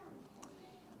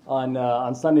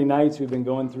On Sunday nights, we've been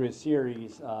going through a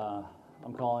series.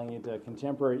 I'm calling it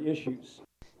Contemporary Issues,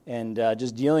 and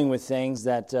just dealing with things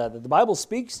that the Bible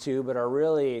speaks to, but are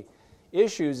really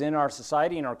issues in our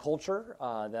society, in our culture,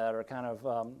 that are kind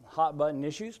of hot button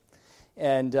issues.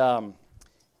 And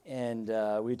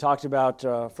we talked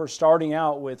about first starting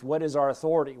out with what is our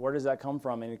authority? Where does that come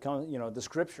from? And it comes, the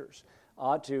Scriptures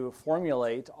ought to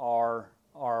formulate our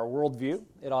worldview.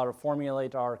 It ought to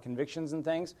formulate our convictions and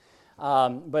things.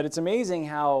 But it's amazing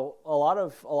how a lot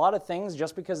of things,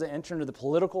 just because they enter into the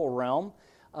political realm,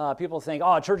 people think,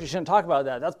 churches shouldn't talk about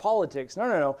that. That's politics.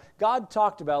 No. God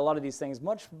talked about a lot of these things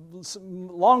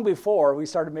long before we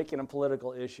started making them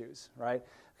political issues, right?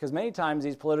 Because many times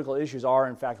these political issues are,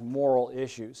 in fact, moral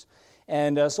issues.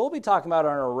 And so we'll be talking about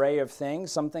an array of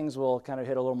things. Some things will kind of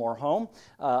hit a little more home.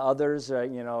 Others,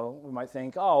 we might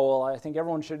think, I think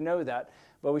everyone should know that.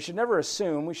 But we should never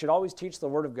assume. We should always teach the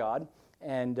Word of God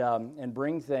and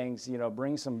bring things,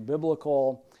 bring some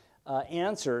biblical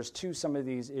answers to some of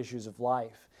these issues of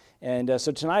life. And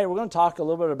so tonight we're going to talk a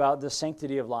little bit about the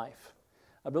sanctity of life,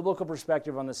 a biblical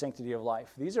perspective on the sanctity of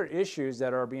life. These are issues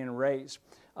that are being raised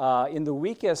in the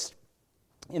weakest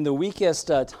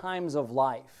times of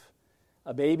life.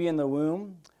 A baby in the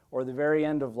womb or the very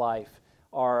end of life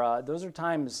those are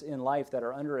times in life that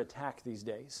are under attack these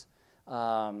days.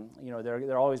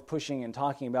 They're always pushing and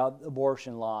talking about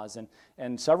abortion laws,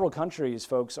 and several countries,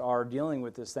 folks, are dealing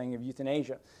with this thing of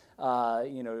euthanasia,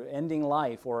 ending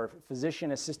life or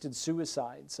physician-assisted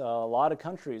suicides. A lot of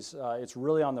countries, it's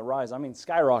really on the rise. I mean,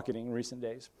 skyrocketing in recent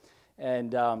days,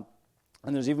 and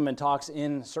there's even been talks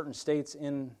in certain states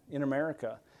in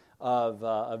America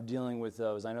of dealing with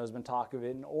those. I know there's been talk of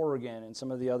it in Oregon and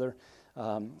some of the other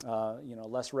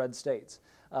less red states.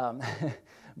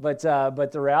 But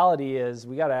the reality is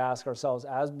we got to ask ourselves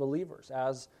as believers,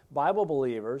 as Bible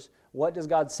believers, what does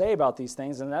God say about these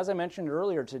things? And as I mentioned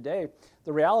earlier today,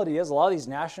 the reality is a lot of these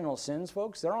national sins,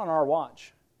 folks, they're on our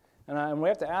watch. And we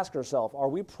have to ask ourselves, are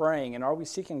we praying and are we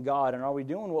seeking God and are we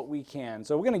doing what we can?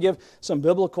 So we're going to give some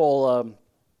biblical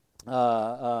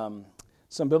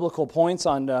points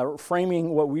on framing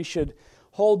what we should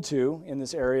hold to in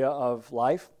this area of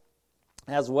life,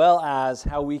 as well as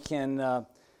how we can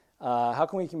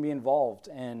be involved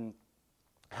and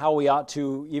how we ought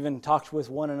to even talk with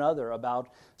one another about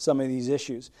some of these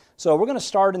issues. So we're going to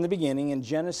start in the beginning in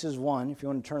Genesis 1, if you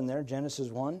want to turn there, Genesis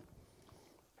 1.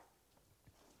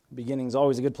 Beginning is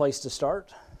always a good place to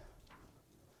start.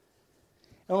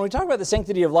 And when we talk about the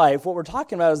sanctity of life, what we're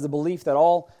talking about is the belief that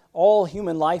all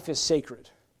human life is sacred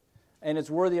and it's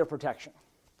worthy of protection.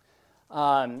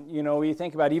 We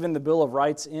think about even the Bill of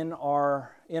Rights in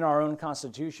our own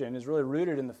Constitution is really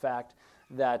rooted in the fact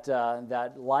that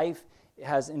life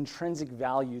has intrinsic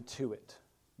value to it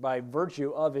by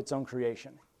virtue of its own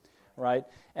creation, right?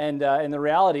 And the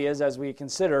reality is, as we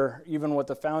consider even what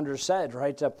the founders said,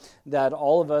 right, that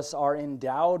all of us are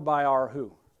endowed by our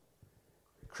who?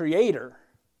 Creator,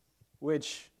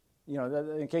 which,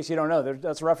 in case you don't know,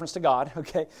 that's a reference to God,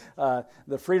 okay?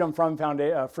 The Freedom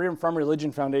From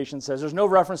Religion Foundation says there's no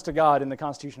reference to God in the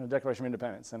Constitution of the Declaration of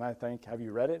Independence. And I think, have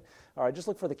you read it? All right, just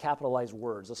look for the capitalized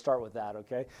words. Let's start with that,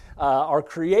 okay? Our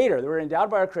Creator, we're endowed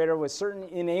by our Creator with certain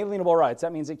inalienable rights.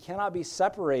 That means it cannot be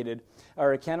separated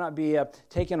or it cannot be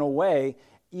taken away,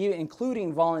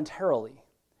 including voluntarily.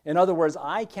 In other words,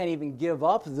 I can't even give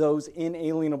up those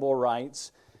inalienable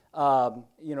rights,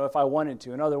 if I wanted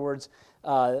to. In other words,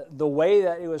 the way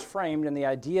that it was framed and the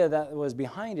idea that was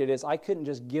behind it is I couldn't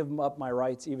just give up my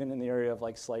rights even in the area of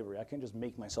like slavery. I couldn't just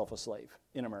make myself a slave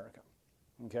in America.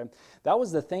 Okay, that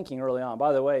was the thinking early on.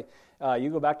 By the way, you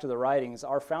go back to the writings,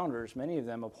 our founders, many of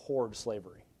them abhorred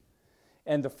slavery.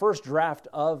 And the first draft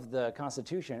of the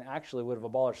Constitution actually would have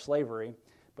abolished slavery,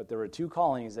 but there were two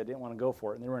colonies that didn't want to go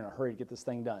for it, and they were in a hurry to get this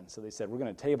thing done. So they said, we're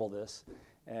going to table this.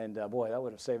 And boy, that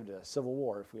would have saved a civil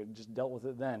war if we had just dealt with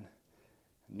it then.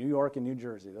 New York and New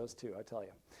Jersey, those two, I tell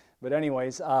you. But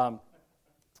anyways, all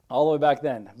the way back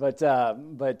then. But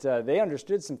they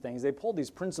understood some things. They pulled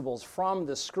these principles from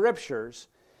the Scriptures,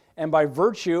 and by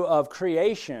virtue of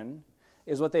creation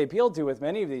is what they appealed to with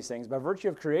many of these things. By virtue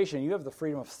of creation, you have the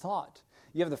freedom of thought.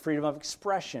 You have the freedom of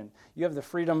expression. You have the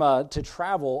freedom to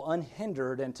travel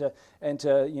unhindered and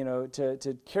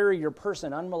to carry your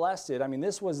person unmolested. I mean,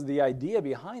 this was the idea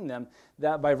behind them,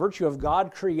 that by virtue of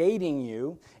God creating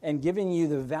you and giving you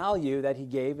the value that He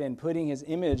gave and putting His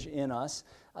image in us,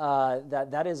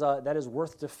 that is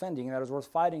worth defending and that is worth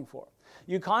fighting for.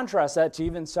 You contrast that to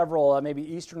even several maybe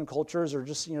Eastern cultures, or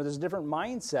just there's a different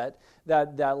mindset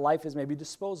that life is maybe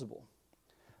disposable.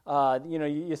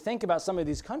 You think about some of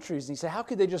these countries and you say, how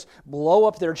could they just blow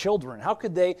up their children? How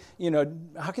could they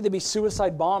be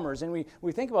suicide bombers? And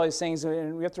we think about these things,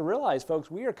 and we have to realize,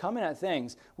 folks, we are coming at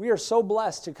things. We are so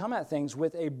blessed to come at things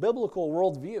with a biblical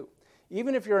worldview.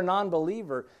 Even if you're a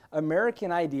non-believer,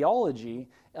 American ideology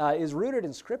is rooted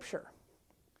in Scripture.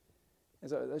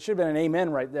 So that should have been an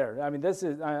amen right there. I mean,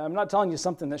 I'm not telling you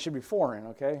something that should be foreign,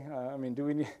 okay?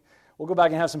 We'll go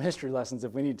back and have some history lessons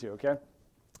if we need to, okay?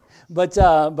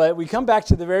 But we come back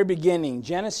to the very beginning,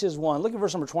 Genesis 1. Look at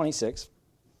verse number 26.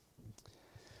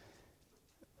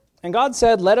 And God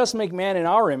said, let us make man in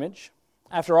our image,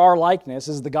 after our likeness,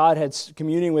 as the Godhead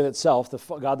communing with itself,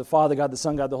 God the Father, God the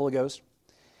Son, God the Holy Ghost.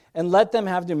 And let them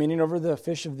have dominion over the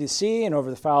fish of the sea, and over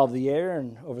the fowl of the air,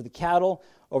 and over the cattle,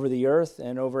 over the earth,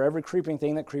 and over every creeping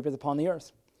thing that creepeth upon the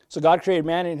earth. So God created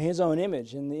man in his own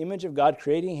image. In the image of God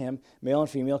creating him, male and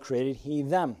female created he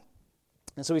them.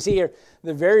 And so we see here,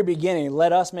 the very beginning,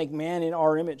 let us make man in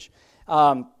our image.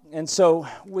 And so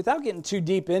without getting too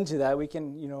deep into that, we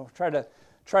can try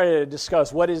to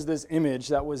discuss what is this image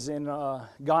that was in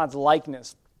God's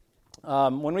likeness.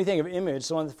 When we think of image,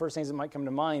 so one of the first things that might come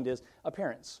to mind is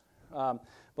appearance. But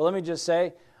let me just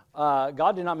say,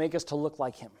 God did not make us to look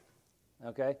like him.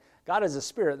 Okay? God is a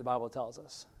spirit, the Bible tells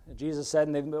us. Jesus said,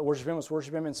 and they worship him must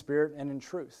worship him in spirit and in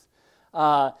truth.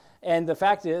 And the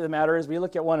fact of the matter is, we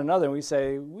look at one another and we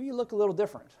say, we look a little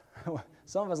different.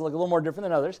 Some of us look a little more different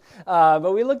than others,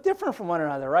 but we look different from one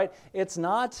another, right? It's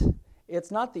not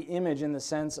the image in the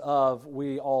sense of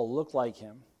we all look like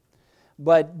him.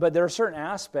 But there are certain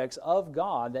aspects of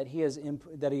God that he has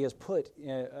put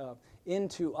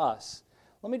into us.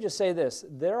 Let me just say this.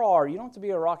 You don't have to be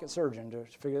a rocket surgeon to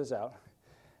figure this out.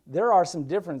 There are some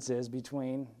differences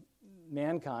between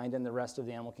mankind and the rest of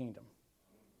the animal kingdom.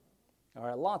 All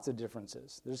right, lots of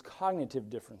differences. There's cognitive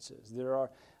differences. There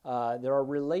are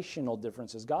relational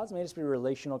differences. God's made us to be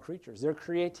relational creatures. There are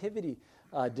creativity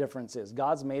differences.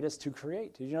 God's made us to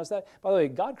create. Did you notice that? By the way,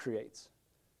 God creates.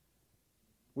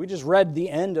 We just read the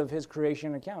end of his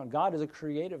creation account. God is a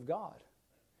creative God.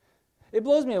 It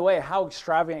blows me away how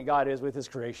extravagant God is with his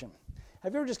creation.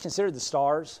 Have you ever just considered the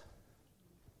stars?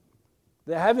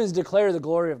 The heavens declare the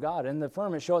glory of God, and the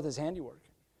firmament showeth his handiwork.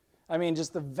 I mean,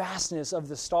 just the vastness of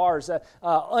the stars,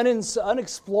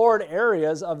 unexplored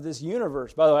areas of this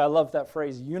universe. By the way, I love that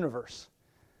phrase, universe.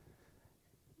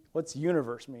 What's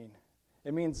universe mean?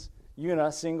 It means una,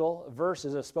 single, verse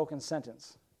is a spoken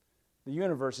sentence. The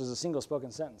universe is a single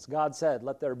spoken sentence. God said,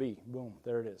 let there be. Boom,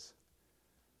 there it is.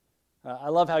 I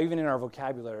love how even in our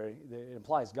vocabulary, it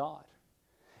implies God.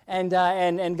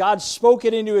 And God spoke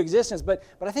it into existence. But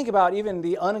I think about even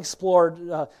the unexplored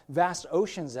vast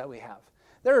oceans that we have.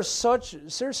 There's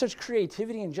such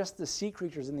creativity in just the sea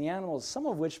creatures and the animals, some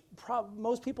of which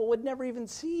most people would never even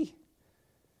see.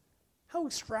 How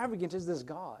extravagant is this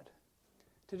God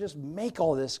to just make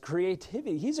all this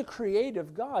creativity? He's a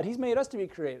creative God. He's made us to be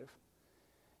creative.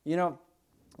 You know,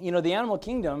 the animal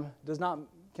kingdom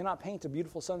cannot paint a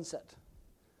beautiful sunset.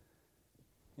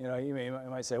 You know, you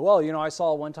might say, well, I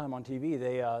saw one time on TV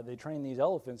they trained these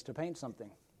elephants to paint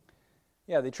something.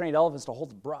 Yeah, they trained elephants to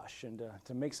hold the brush and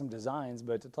to make some designs,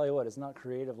 but to tell you what, it's not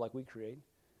creative like we create.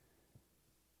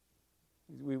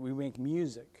 We make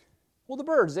music. Well, the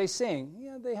birds, they sing.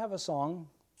 Yeah, they have a song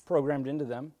programmed into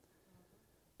them,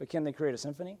 but can they create a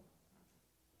symphony?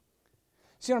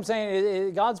 See what I'm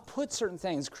saying? God's put certain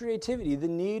things, creativity, the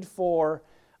need for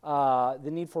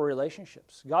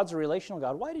relationships. God's a relational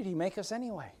God. Why did he make us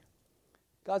anyway?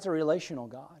 God's a relational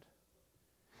God.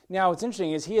 Now, what's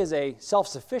interesting is he is a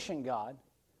self-sufficient God,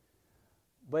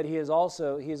 but he has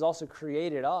also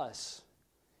created us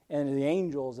and the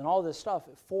angels and all this stuff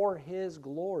for his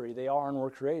glory. They are and were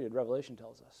created, Revelation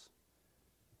tells us.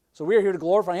 So we are here to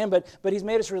glorify him, but he's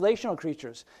made us relational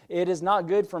creatures. It is not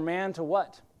good for man to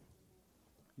what?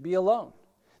 Be alone.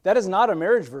 That is not a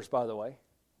marriage verse, by the way.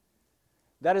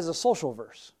 That is a social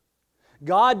verse.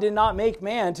 God did not make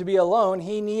man to be alone.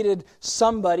 He needed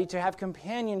somebody to have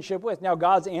companionship with. Now,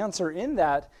 God's answer in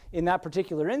that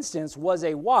particular instance was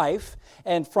a wife,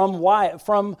 and from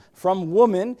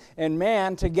woman and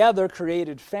man together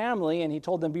created family, and he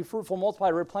told them, be fruitful, multiply,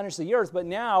 replenish the earth. But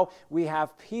now we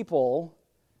have people,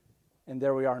 and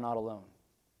there we are not alone.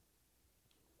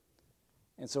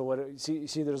 And so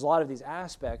see, there's a lot of these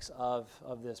aspects of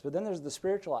this. But then there's the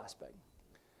spiritual aspect.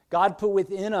 God put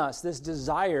within us this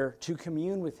desire to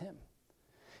commune with him.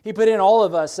 He put in all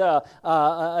of us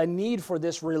a need for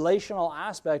this relational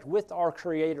aspect with our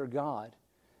Creator God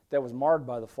that was marred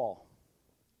by the fall.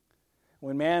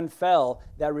 When man fell,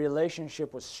 that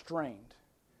relationship was strained.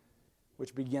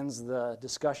 which begins the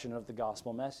discussion of the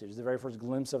gospel message. The very first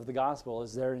glimpse of the gospel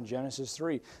is there in Genesis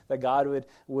 3, that God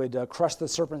would crush the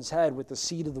serpent's head with the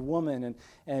seed of the woman.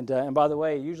 And by the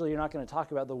way, usually you're not going to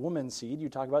talk about the woman's seed, you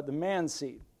talk about the man's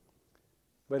seed.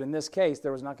 But in this case,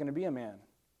 there was not going to be a man,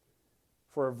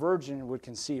 for a virgin would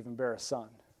conceive and bear a son.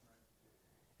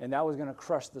 And that was going to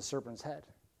crush the serpent's head.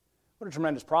 What a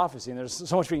tremendous prophecy, and there's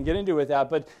so much we can get into with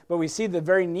that, but we see the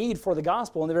very need for the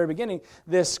gospel in the very beginning.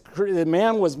 The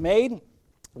man was made.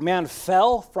 Man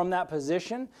fell from that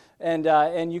position,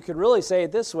 and you could really say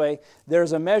it this way,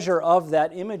 there's a measure of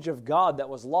that image of God that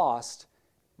was lost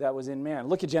that was in man.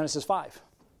 Look at Genesis 5.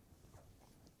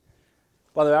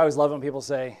 By the way, I always love when people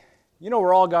say,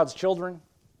 we're all God's children.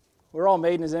 We're all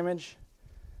made in His image.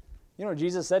 You know what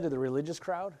Jesus said to the religious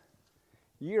crowd?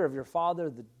 Ye are of your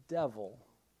father, the devil.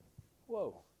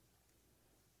 Whoa.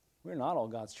 We're not all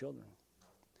God's children.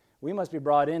 We must be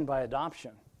brought in by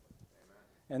adoption.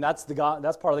 And that's part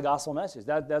of the gospel message.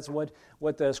 That's what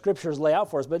the scriptures lay out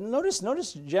for us. But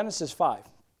notice Genesis 5.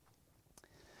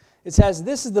 It says,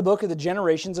 this is the book of the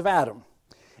generations of Adam.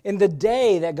 In the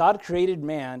day that God created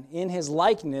man, in His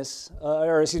likeness,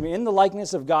 in the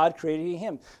likeness of God created He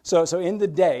him. So in the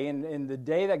day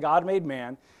that God made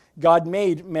man,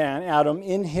 Adam,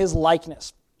 in His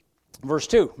likeness. Verse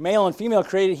 2, male and female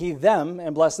created He them,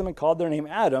 and blessed them, and called their name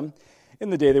Adam,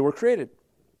 in the day they were created.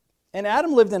 And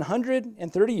Adam lived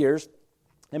 130 years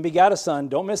and begat a son,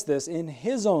 don't miss this, in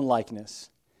his own likeness,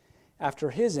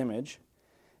 after his image,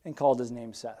 and called his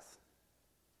name Seth.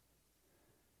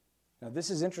 Now this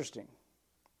is interesting.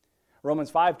 Romans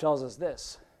 5 tells us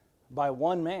this, by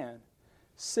one man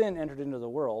sin entered into the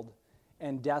world,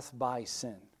 and death by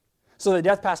sin. So that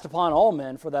death passed upon all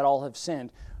men, for that all have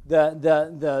sinned.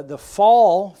 The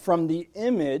fall from the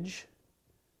image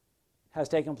has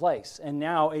taken place, and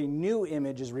now a new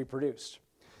image is reproduced.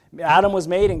 Adam was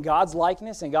made in God's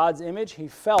likeness, in God's image. He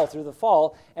fell through the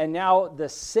fall, and now the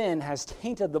sin has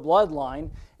tainted the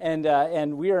bloodline,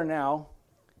 and we are now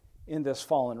in this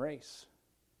fallen race.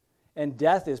 And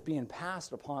death is being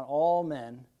passed upon all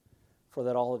men, for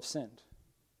that all have sinned.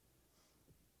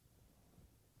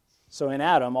 So in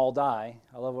Adam, all die.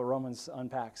 I love what Romans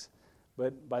unpacks.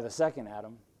 But by the second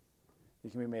Adam, you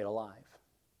can be made alive.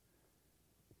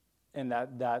 And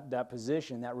that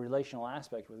position, that relational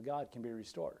aspect with God can be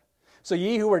restored. So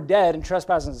ye who were dead in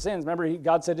trespasses and sins, remember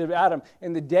God said to Adam,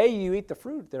 in the day you eat the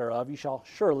fruit thereof, you shall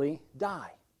surely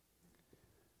die.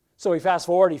 So we fast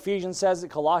forward, Ephesians says it,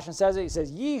 Colossians says it, he says,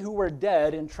 ye who were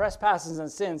dead in trespasses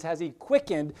and sins has He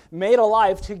quickened, made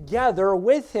alive together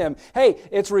with Him. Hey,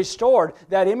 it's restored.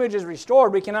 That image is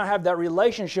restored. We cannot have that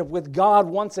relationship with God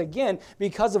once again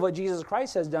because of what Jesus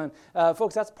Christ has done.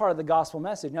 Folks, that's part of the gospel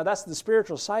message. Now, that's the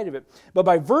spiritual side of it. But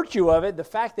by virtue of it, the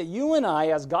fact that you and I,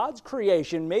 as God's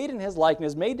creation, made in His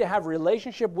likeness, made to have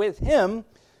relationship with Him,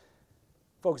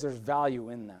 folks, there's value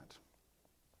in that.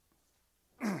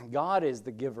 God is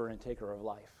the giver and taker of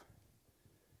life.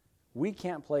 We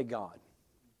can't play God.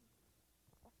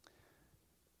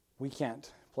 We can't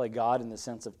play God in the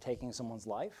sense of taking someone's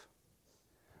life.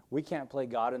 We can't play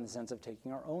God in the sense of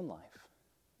taking our own life.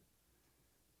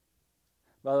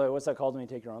 By the way, what's that called when you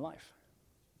take your own life?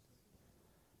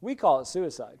 We call it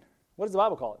suicide. What does the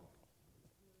Bible call it?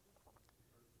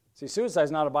 See, suicide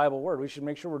is not a Bible word. We should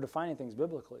make sure we're defining things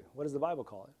biblically. What does the Bible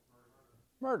call it?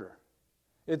 Murder.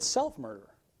 It's self-murder.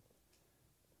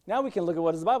 Now we can look at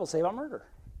what does the Bible say about murder.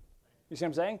 You see what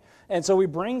I'm saying? And so we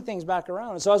bring things back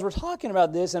around. And so as we're talking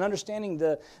about this and understanding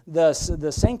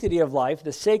the sanctity of life,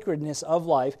 the sacredness of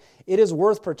life, it is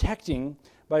worth protecting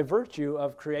by virtue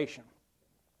of creation.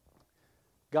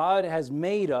 God has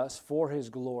made us for His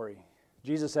glory.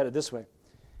 Jesus said it this way,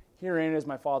 herein is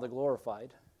my Father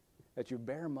glorified, that you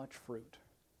bear much fruit.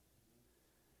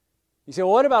 You say,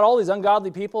 well, what about all these ungodly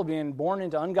people being born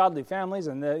into ungodly families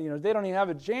and they don't even have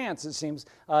a chance, it seems,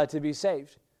 to be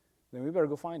saved? Then we better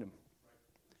go find them.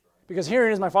 Because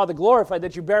herein is my Father glorified,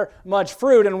 that you bear much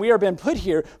fruit, and we are been put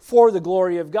here for the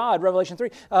glory of God. Revelation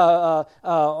 3,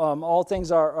 all things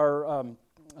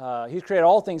He's created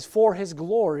all things for His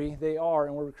glory, they are,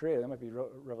 and we're created. That might be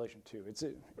Revelation 2. It's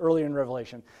earlier in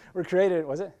Revelation. We're created,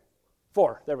 was it?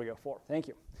 4. There we go, 4. Thank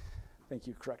you. Thank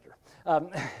you, corrector.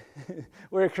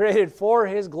 We're created for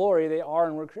His glory. They are,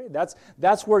 and we're created.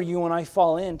 That's where you and I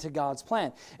fall into God's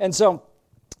plan. And so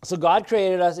God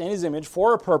created us in His image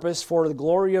for a purpose, for the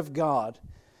glory of God.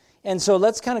 And so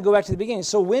let's kind of go back to the beginning.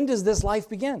 So when does this life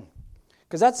begin?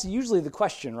 Because that's usually the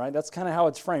question, right? That's kind of how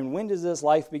it's framed. When does this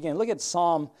life begin? Look at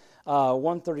Psalm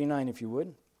 139, if you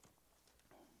would.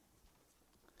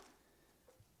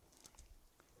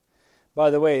 By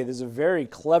the way, there's a very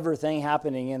clever thing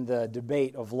happening in the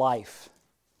debate of life.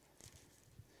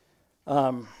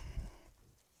 How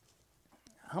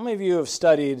many of you have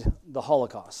studied the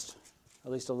Holocaust?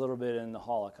 At least a little bit in the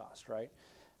Holocaust, right?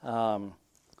 You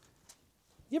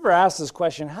ever asked this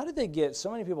question, how did they get so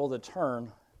many people to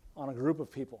turn on a group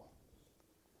of people?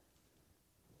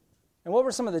 And what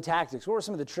were some of the tactics? What were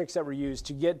some of the tricks that were used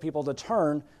to get people to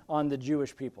turn on the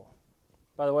Jewish people?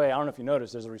 By the way, I don't know if you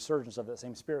noticed, there's a resurgence of that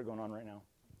same spirit going on right now.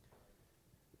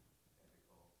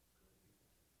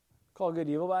 Call good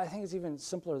evil, but I think it's even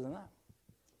simpler than that.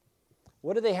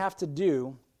 What do they have to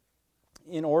do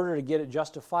in order to get it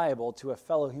justifiable to a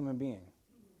fellow human being?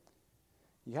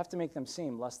 You have to make them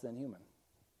seem less than human.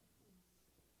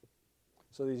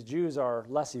 So these Jews are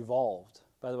less evolved.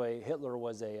 By the way, Hitler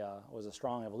was a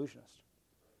strong evolutionist,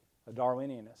 a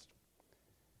Darwinianist.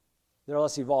 They're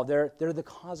less evolved. They're the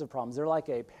cause of problems. They're like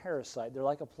a parasite. They're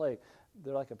like a plague.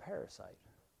 They're like a parasite.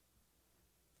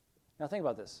 Now think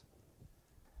about this.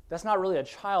 That's not really a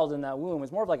child in that womb.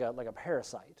 It's more of like a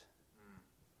parasite.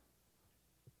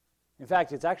 In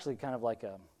fact, it's actually kind of like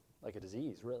a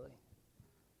disease, really.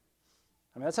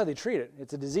 I mean, that's how they treat it.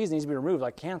 It's a disease that needs to be removed,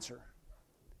 like cancer.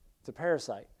 It's a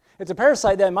parasite. It's a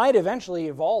parasite that might eventually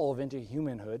evolve into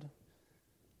humanhood,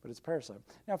 but it's a parasite.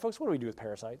 Now, folks, what do we do with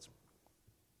parasites?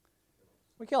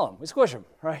 We kill them. We squish them,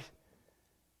 right?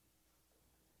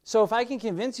 So if I can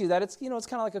convince you that it's kind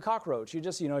of like a cockroach. You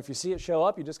just, if you see it show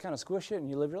up, you just kind of squish it and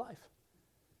you live your life.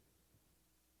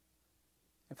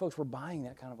 And folks, we're buying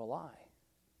that kind of a lie.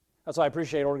 That's why I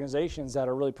appreciate organizations that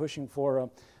are really pushing for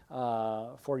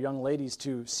young ladies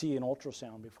to see an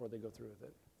ultrasound before they go through with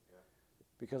it. Yeah.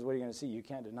 Because what are you going to see? You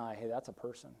can't deny, hey, that's a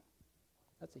person.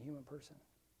 That's a human person.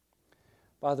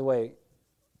 By the way,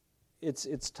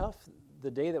 it's tough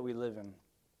the day that we live in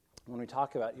when we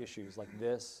talk about issues like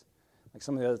this, like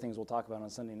some of the other things we'll talk about on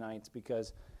Sunday nights,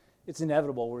 because it's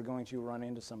inevitable we're going to run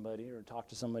into somebody or talk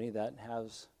to somebody that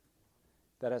has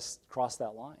crossed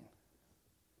that line.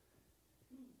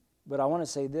 But I want to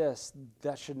say this,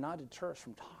 that should not deter us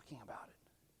from talking about it.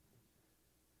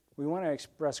 We want to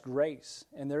express grace,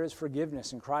 and there is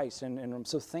forgiveness in Christ, and I'm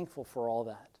so thankful for all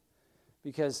that.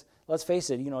 Because, let's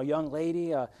face it, a young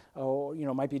lady,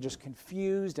 might be just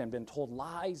confused and been told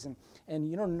lies, and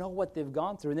you don't know what they've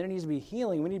gone through, and there needs to be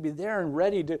healing. We need to be there and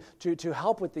ready to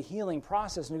help with the healing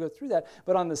process and to go through that.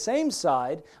 But on the same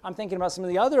side, I'm thinking about some of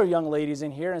the other young ladies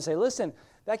in here and say, listen,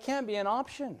 that can't be an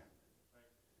option.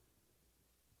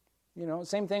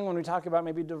 Same thing when we talk about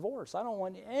maybe divorce. I don't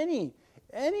want any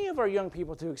of our young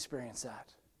people to experience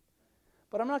that.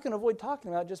 But I'm not going to avoid talking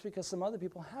about it just because some other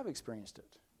people have experienced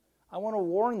it. I want to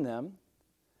warn them.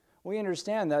 We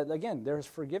understand that, again, there's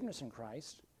forgiveness in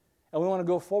Christ, and we want to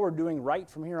go forward doing right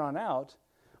from here on out,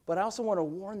 but I also want to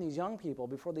warn these young people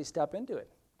before they step into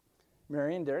it.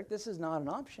 Mary and Derek, this is not an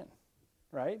option,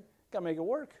 right? Got to make it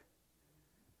work.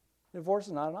 Divorce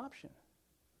is not an option.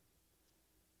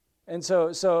 And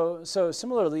so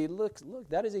similarly, look,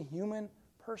 that is a human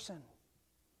person.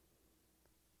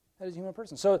 That is a human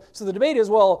person. So the debate is,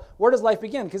 well, where does life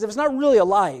begin? Because if it's not really a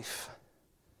life,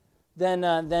 then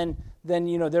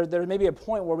there may be a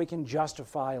point where we can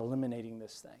justify eliminating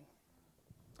this thing.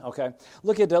 Okay,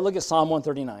 look at Psalm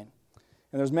 139,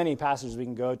 and there's many passages we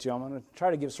can go to. I'm going to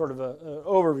try to give sort of an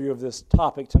overview of this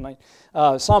topic tonight.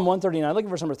 Psalm 139. Look at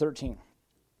verse number 13.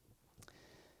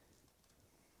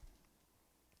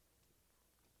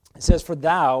 It says, "For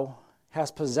thou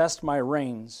hast possessed my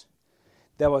reins,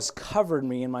 thou hast covered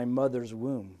me in my mother's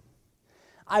womb.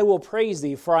 I will praise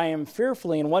thee, for I am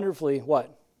fearfully and wonderfully,"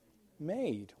 what?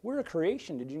 Made. We're a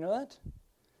creation. Did you know that?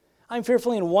 I'm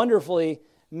fearfully and wonderfully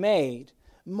made.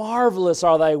 Marvelous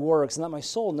are thy works, and that my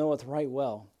soul knoweth right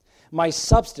well. My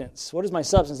substance. What is my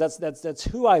substance? That's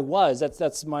who I was.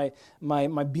 That's my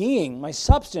being. My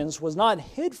substance was not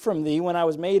hid from thee when I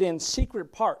was made in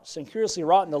secret parts and curiously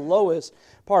wrought in the lowest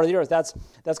part of the earth.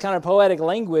 That's kind of poetic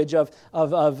language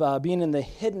of being in the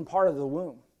hidden part of the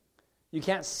womb. You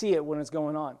can't see it when it's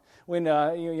going on. When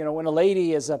when a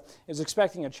lady is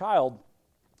expecting a child,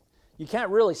 you can't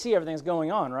really see everything that's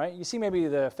going on, right? You see maybe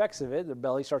the effects of it. The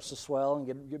belly starts to swell and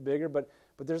get bigger, but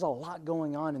there's a lot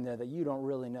going on in there that you don't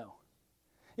really know.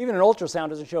 Even an ultrasound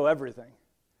doesn't show everything,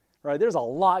 right? There's a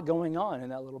lot going on in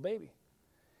that little baby.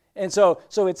 And so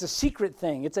it's a secret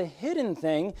thing. It's a hidden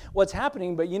thing, what's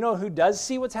happening, but you know who does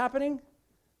see what's happening?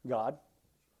 God.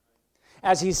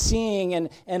 As he's seeing and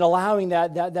allowing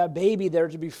that baby there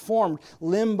to be formed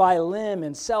limb by limb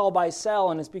and cell by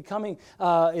cell, and it's becoming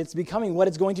what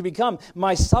it's going to become.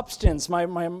 My substance, my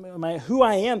who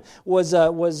I am was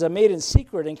made in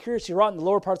secret and curiously wrought in the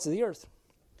lower parts of the earth.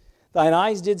 Thine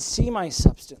eyes did see my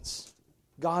substance.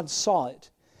 God saw it.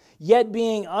 Yet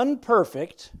being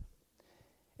unperfect,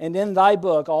 and in thy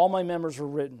book all my members were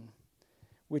written,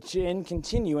 which in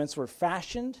continuance were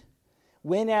fashioned,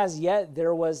 when as yet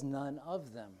there was none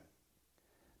of them.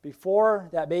 Before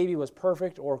that baby was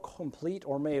perfect or complete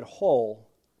or made whole,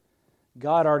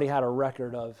 God already had a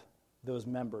record of those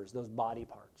members, those body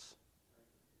parts.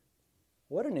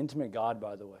 What an intimate God,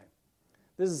 by the way.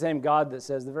 This is the same God that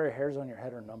says the very hairs on your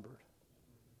head are numbered.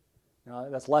 Now,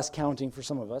 that's less counting for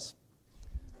some of us.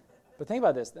 But think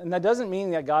about this. And that doesn't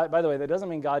mean that God, by the way, that doesn't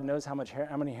mean God knows how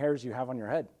many hairs you have on your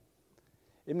head.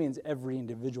 It means every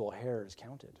individual hair is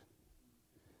counted.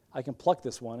 I can pluck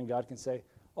this one and God can say,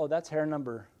 oh, that's hair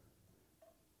number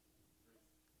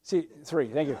 3.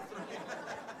 Thank you.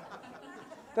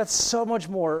 That's so much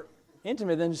more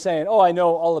intimate than just saying, oh, I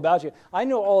know all about you. I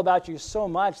know all about you so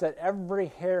much that every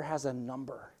hair has a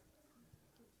number.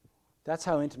 That's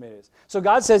how intimate it is. So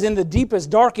God says, in the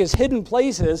deepest, darkest, hidden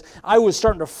places, I was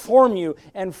starting to form you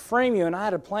and frame you, and I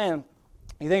had a plan.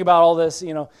 You think about all this,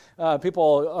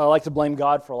 people like to blame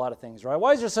God for a lot of things, right?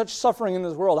 Why is there such suffering in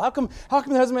this world? How come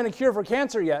there hasn't been a cure for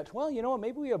cancer yet? Well, you know what?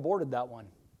 Maybe we aborted that one.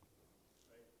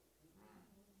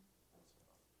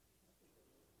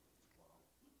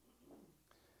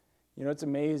 You know, it's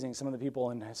amazing some of the people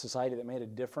in society that made a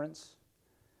difference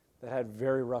that had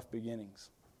very rough beginnings.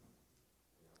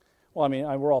 Well, I mean,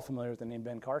 we're all familiar with the name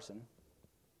Ben Carson.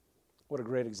 What a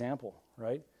great example,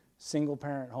 right?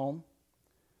 Single-parent home,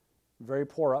 very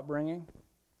poor upbringing,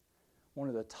 one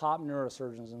of the top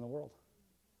neurosurgeons in the world.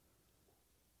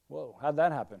 Whoa, how'd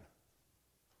that happen?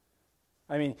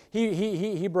 I mean,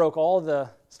 he broke all the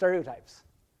stereotypes.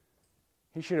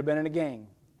 He should have been in a gang.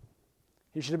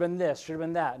 He should have been this, should have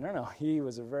been that. No, he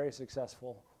was a very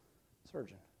successful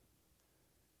surgeon.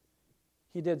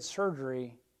 He did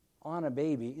surgery on a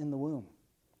baby in the womb.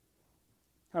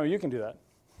 Oh, you can do that.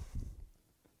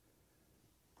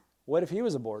 What if he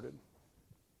was aborted?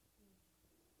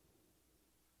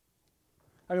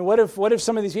 I mean, what if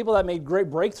some of these people that made great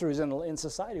breakthroughs in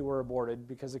society were aborted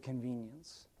because of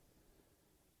convenience?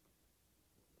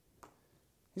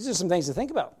 These are some things to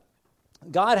think about.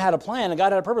 God had a plan, and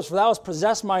God had a purpose. For thou hast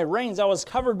possessed my reins, thou hast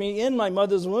covered me in my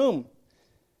mother's womb.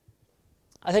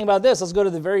 I think about this. Let's go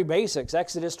to the very basics.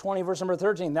 Exodus 20, verse number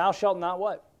 13. Thou shalt not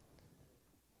what?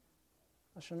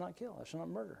 Thou shalt not kill. Thou shalt not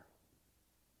murder.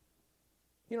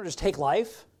 You don't just take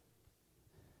life.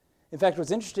 In fact,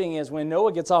 what's interesting is when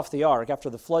Noah gets off the ark, after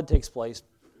the flood takes place,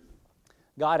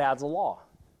 God adds a law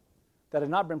that had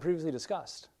not been previously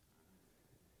discussed.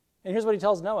 And here's what he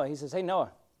tells Noah. He says, hey,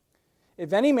 Noah,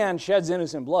 if any man sheds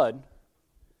innocent blood,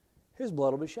 his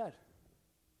blood will be shed.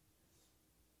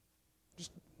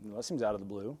 Just, that seems out of the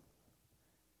blue.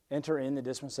 Enter in the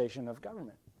dispensation of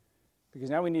government. Because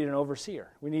now we need an overseer.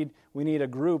 We need a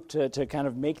group to kind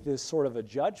of make this sort of a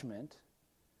judgment.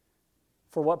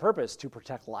 For what purpose? To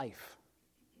protect life.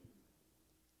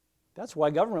 That's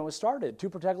why government was started, to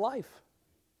protect life.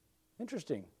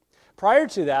 Interesting. Prior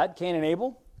to that, Cain and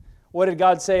Abel, what did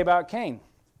God say about Cain?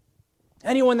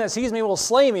 Anyone that sees me will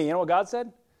slay me. You know what God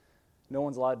said? No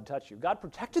one's allowed to touch you. God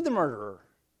protected the murderer.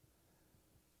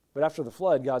 But after the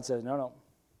flood, God says, no,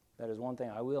 that is one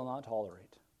thing I will not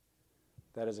tolerate.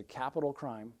 That is a capital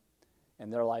crime,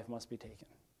 and their life must be taken.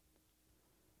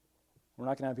 We're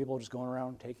not going to have people just going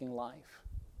around taking life.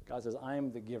 God says, I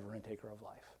am the giver and taker of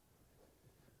life.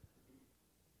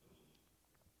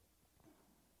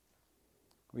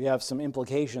 We have some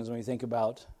implications when we think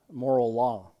about moral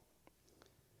law.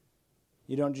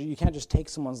 You can't just take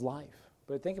someone's life.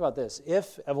 But think about this.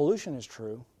 If evolution is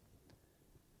true,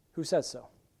 who says so?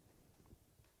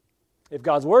 If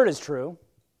God's word is true,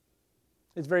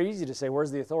 it's very easy to say,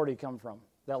 where's the authority come from?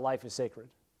 That life is sacred.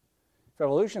 If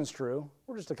evolution is true,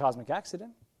 we're just a cosmic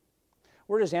accident.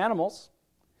 We're just animals.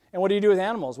 And what do you do with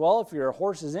animals? Well, if your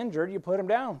horse is injured, you put him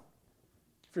down.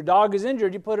 If your dog is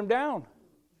injured, you put him down.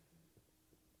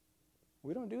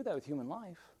 We don't do that with human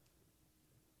life.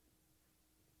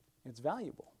 It's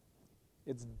valuable.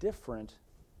 It's different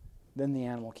than the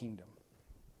animal kingdom.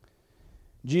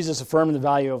 Jesus affirmed the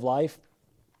value of life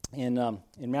in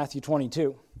Matthew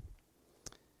 22.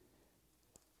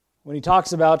 When he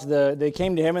talks about they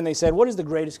came to him and they said, what is the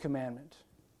greatest commandment?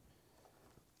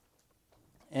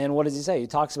 And what does he say? He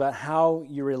talks about how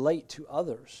you relate to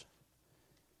others.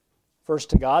 First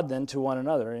to God, then to one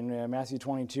another. In Matthew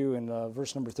 22 and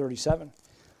verse number 37.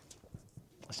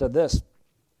 I said this.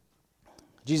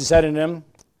 Jesus said unto them,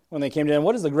 when they came to him,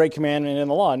 what is the great commandment in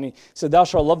the law? And he said, thou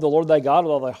shalt love the Lord thy God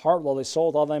with all thy heart, with all thy soul,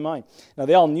 with all thy mind. Now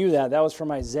they all knew that. That was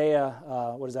from Isaiah,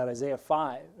 Isaiah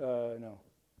 5? Not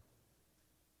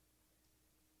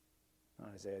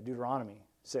Isaiah, Deuteronomy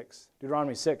 6.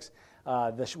 Deuteronomy 6.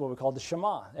 what we call the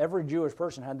Shema. Every Jewish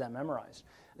person had that memorized.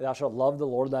 Thou shalt love the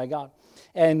Lord thy God.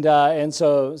 And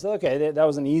so okay, that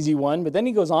was an easy one. But then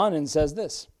he goes on and says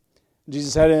this.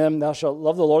 Jesus said to him, thou shalt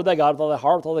love the Lord thy God with all thy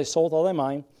heart, with all thy soul, with all thy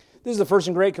mind. This is the first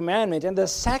and great commandment. And the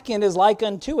second is like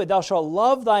unto it. Thou shalt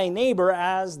love thy neighbor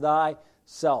as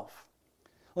thyself.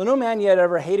 Well, no man yet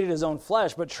ever hated his own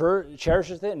flesh, but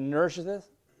cherisheth it and nourisheth it.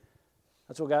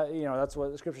 That's what that's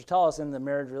what the scriptures tell us in the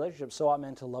marriage relationship. So ought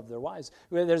men to love their wives.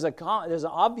 There's an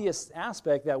obvious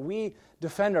aspect that we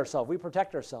defend ourselves, we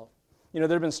protect ourselves. There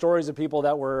have been stories of people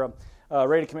that were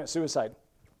ready to commit suicide,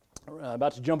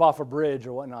 about to jump off a bridge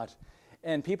or whatnot,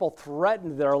 and people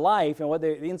threatened their life, and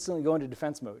they instantly go into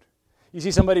defense mode. You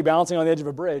see somebody bouncing on the edge of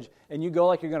a bridge, and you go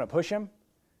like you're going to push him.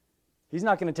 He's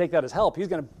not going to take that as help. He's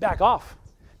going to back off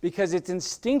because it's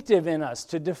instinctive in us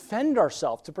to defend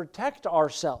ourselves, to protect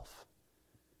ourselves.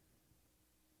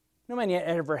 No man yet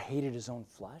ever hated his own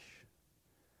flesh.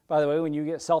 By the way, when you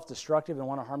get self-destructive and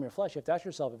want to harm your flesh, you have to ask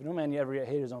yourself, if no man yet ever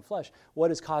hated his own flesh, what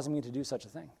is causing me to do such a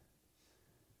thing?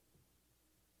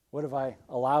 What have I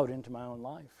allowed into my own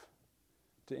life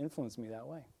to influence me that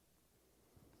way?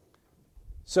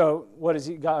 So what does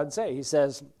God say? He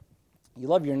says, you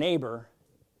love your neighbor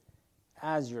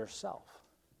as yourself.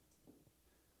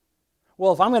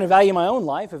 Well, if I'm going to value my own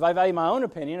life, if I value my own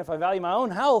opinion, if I value my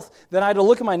own health, then I had to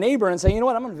look at my neighbor and say, you know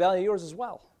what, I'm going to value yours as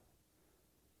well.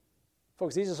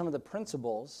 Folks, these are some of the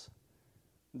principles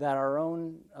that our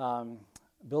own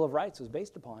Bill of Rights was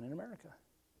based upon in America.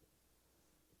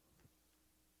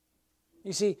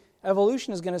 You see,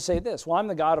 evolution is going to say this, well, I'm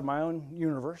the God of my own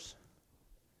universe,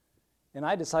 and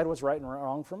I decide what's right and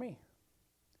wrong for me.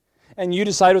 And you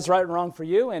decide what's right and wrong for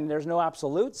you, and there's no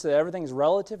absolutes. Everything's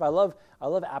relative. I love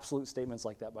absolute statements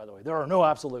like that, by the way. There are no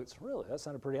absolutes. Really? That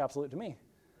sounded pretty absolute to me.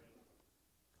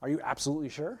 Are you absolutely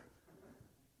sure?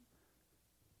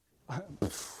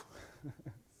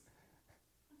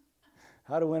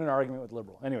 How to win an argument with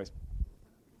liberal. Anyways.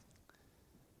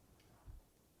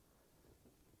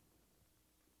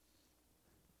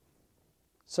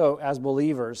 So, as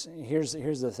believers, here's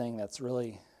the thing that's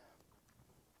really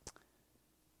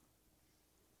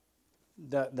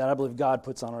that I believe God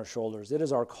puts on our shoulders. It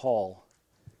is our call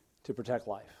to protect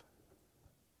life.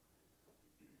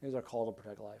 It is our call to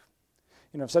protect life.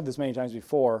 I've said this many times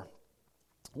before.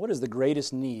 What is the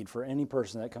greatest need for any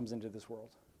person that comes into this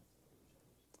world?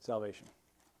 Salvation.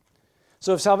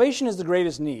 So if salvation is the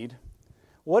greatest need,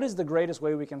 what is the greatest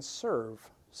way we can serve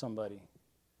somebody?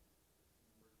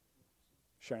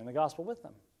 Sharing the gospel with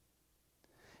them.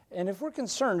 And if we're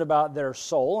concerned about their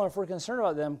soul, and if we're concerned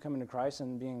about them coming to Christ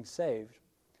and being saved,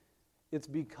 it's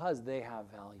because they have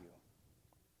value.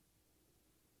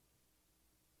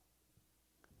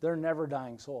 Their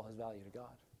never-dying soul has value to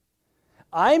God.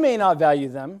 I may not value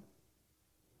them,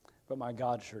 but my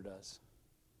God sure does.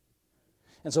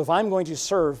 And so if I'm going to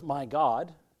serve my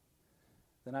God,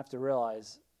 then I have to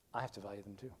realize I have to value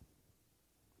them too.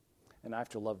 And I have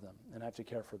to love them, and I have to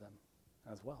care for them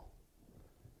as well.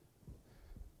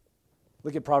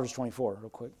 Look at Proverbs 24 real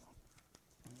quick.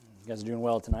 You guys are doing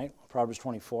well tonight. Proverbs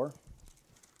 24.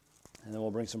 And then we'll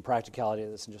bring some practicality to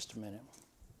this in just a minute.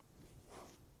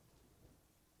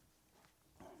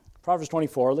 Proverbs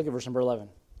 24, look at verse number 11.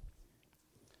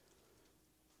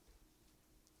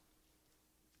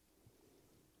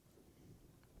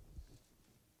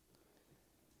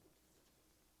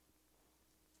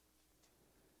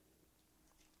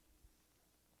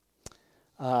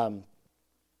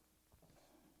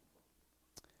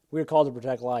 We are called to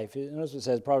protect life. Notice what it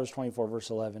says, Proverbs 24, verse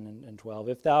 11 and 12.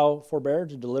 If thou forbear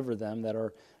to deliver them that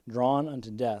are drawn unto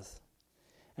death,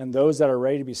 and those that are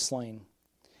ready to be slain,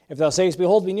 if thou sayest,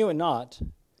 behold, we knew it not,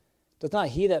 doth not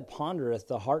he that pondereth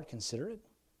the heart consider it?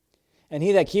 And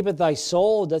he that keepeth thy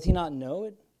soul, doth he not know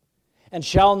it? And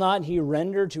shall not he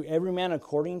render to every man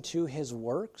according to his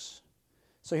works?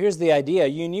 So here's the idea.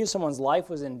 You knew someone's life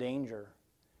was in danger.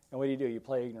 And what do? You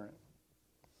play ignorant.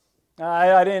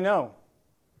 I didn't know.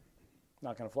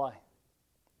 Not going to fly.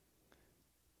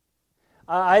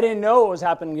 I didn't know what was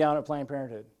happening down at Planned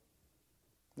Parenthood.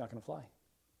 Not going to fly.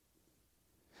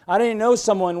 I didn't know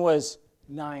someone was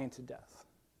nigh unto death.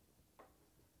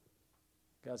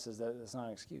 God says that's not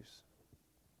an excuse.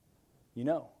 You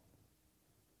know.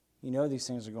 You know these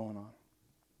things are going on.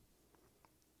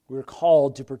 We're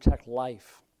called to protect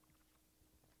life.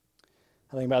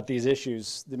 I think about these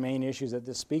issues, the main issues that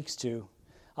this speaks to.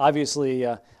 Obviously,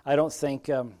 I don't think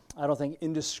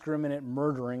indiscriminate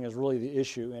murdering is really the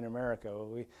issue in America.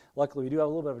 Luckily, we do have a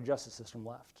little bit of a justice system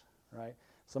left, right?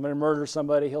 Somebody murders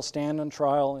somebody, he'll stand on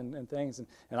trial and things.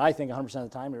 And I think 100% of the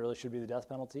time it really should be the death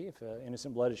penalty if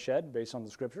innocent blood is shed based on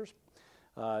the scriptures.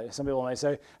 Some people might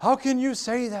say, how can you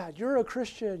say that? You're a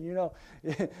Christian,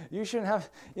 you shouldn't have,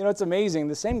 it's amazing.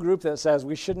 The same group that says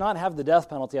we should not have the death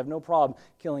penalty have no problem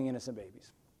killing innocent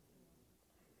babies.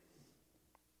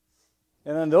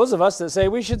 And then those of us that say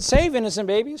we should save innocent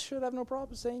babies should have no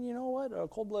problem saying, you know what, a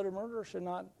cold-blooded murderer should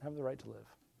not have the right to live.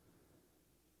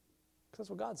 Because that's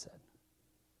what God said.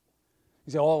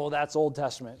 You say, oh, well, that's Old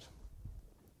Testament.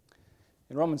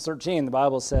 In Romans 13, the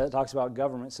Bible talks about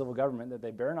government, civil government, that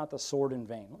they bear not the sword in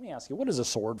vain. Let me ask you, what is a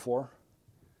sword for?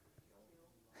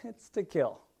 It's to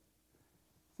kill.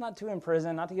 It's not to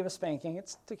imprison, not to give a spanking,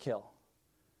 it's to kill.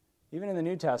 Even in the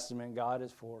New Testament, God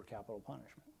is for capital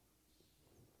punishment.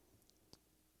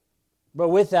 But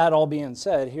with that all being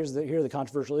said, here are the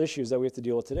controversial issues that we have to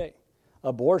deal with today.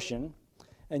 Abortion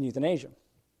and euthanasia.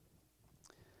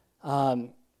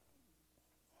 I'm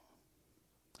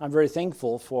very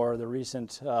thankful for the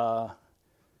recent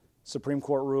Supreme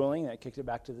Court ruling that kicked it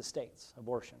back to the states,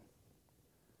 abortion.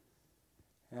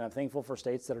 And I'm thankful for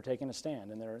states that are taking a stand,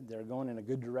 and they're going in a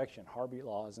good direction, heartbeat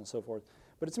laws and so forth.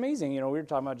 But it's amazing, we were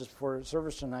talking about just before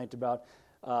service tonight about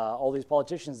all these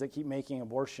politicians that keep making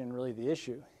abortion really the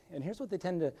issue. And here's what they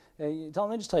tend to, let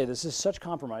me just tell you, this is such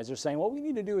compromise. They're saying, what we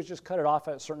need to do is just cut it off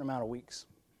at a certain amount of weeks.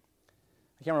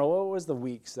 I can't remember, what was the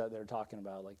weeks that they're talking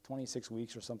about, like 26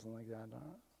 weeks or something like that?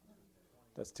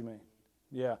 That's too many.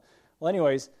 Yeah. Well,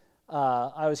 anyways,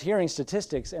 I was hearing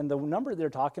statistics, and the number they're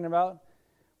talking about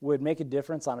would make a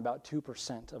difference on about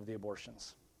 2% of the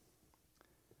abortions.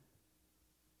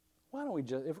 Why don't we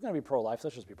just, if we're going to be pro-life,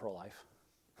 let's just be pro-life.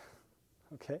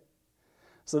 Okay?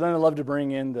 So then I'd love to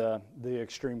bring in the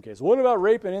extreme case. What about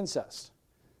rape and incest?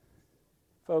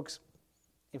 Folks,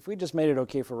 if we just made it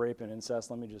okay for rape and incest,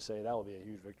 let me just say that will be a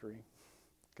huge victory.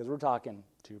 Because we're talking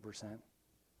 2%,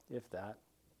 if that.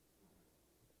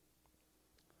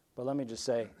 But let me just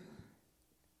say,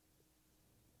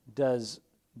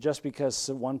 just because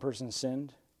one person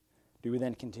sinned, do we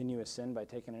then continue a sin by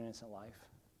taking an innocent life?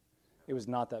 It was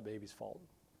not that baby's fault.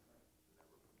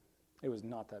 It was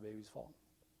not that baby's fault.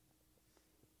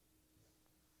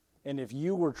 And if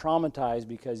you were traumatized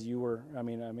because you were,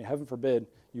 heaven forbid,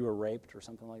 you were raped or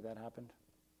something like that happened,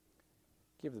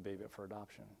 give the baby up for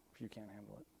adoption if you can't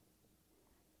handle it.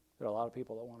 There are a lot of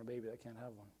people that want a baby that can't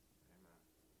have one.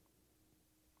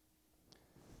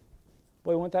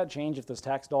 Boy, wouldn't that change if those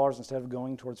tax dollars, instead of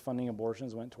going towards funding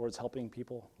abortions, went towards helping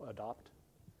people adopt?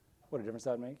 What a difference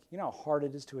that would make. You know how hard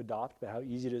it is to adopt, but how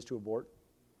easy it is to abort?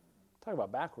 Talk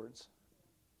about backwards.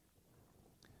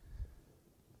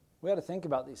 We got to think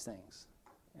about these things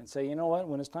and say, you know what,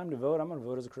 when it's time to vote, I'm going to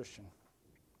vote as a Christian.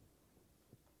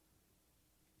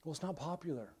 Well, it's not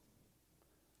popular.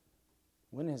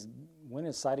 When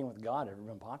has siding with God ever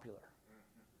been popular?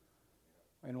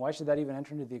 And why should that even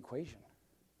enter into the equation?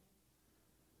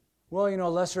 Well,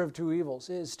 lesser of two evils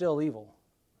is still evil.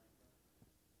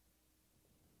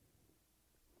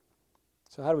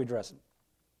 So how do we address it?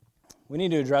 We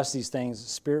need to address these things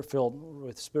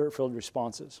with spirit-filled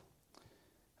responses.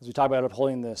 As we talk about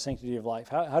upholding the sanctity of life,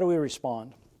 how do we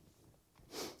respond?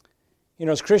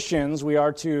 As Christians, we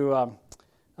are to,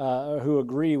 who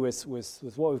agree with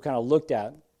what we've kind of looked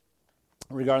at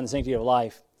regarding the sanctity of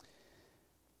life,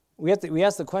 we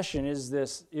ask the question, is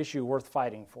this issue worth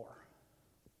fighting for?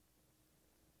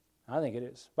 I think it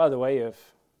is. By the way, if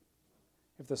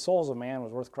the souls of man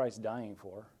was worth Christ dying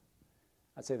for,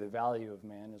 I'd say the value of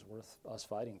man is worth us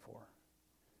fighting for.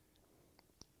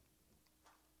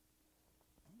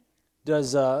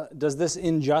 Does this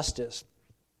injustice,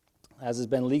 as has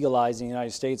been legalized in the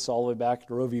United States all the way back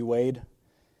to Roe v. Wade,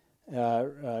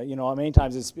 many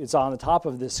times it's on the top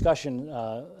of the discussion,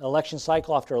 election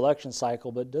cycle after election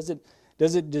cycle, but does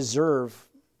it deserve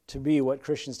to be what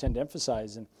Christians tend to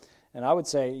emphasize? And I would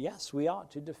say, yes, we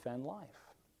ought to defend life.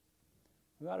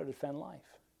 We ought to defend life.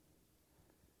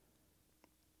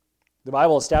 The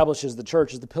Bible establishes the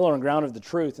church as the pillar and ground of the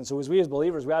truth. And so as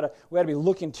believers, we ought to be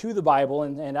looking to the Bible.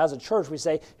 And as a church, we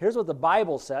say, here's what the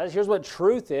Bible says. Here's what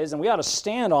truth is. And we ought to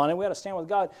stand on it. We ought to stand with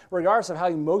God, regardless of how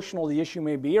emotional the issue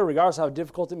may be or regardless of how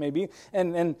difficult it may be.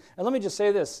 And let me just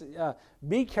say this.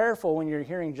 Be careful when you're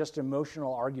hearing just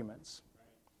emotional arguments.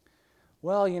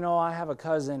 Well, I have a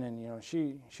cousin, and,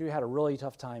 she had a really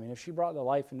tough time. And if she brought the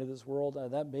life into this world,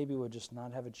 that baby would just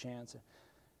not have a chance.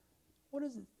 What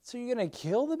is it? So you're going to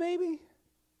kill the baby?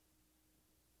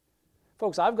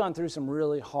 Folks, I've gone through some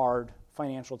really hard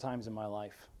financial times in my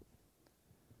life.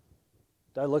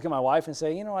 Did I look at my wife and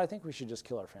say, I think we should just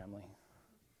kill our family?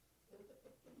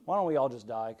 Why don't we all just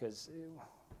die, because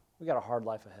we got a hard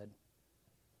life ahead?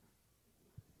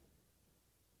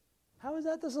 How is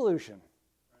that the solution?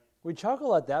 We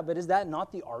chuckle at that, but is that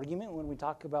not the argument when we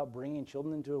talk about bringing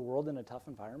children into a world in a tough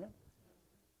environment?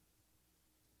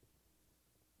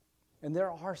 And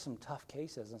there are some tough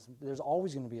cases, and there's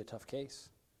always going to be a tough case.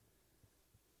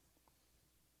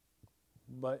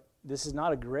 But this is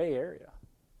not a gray area.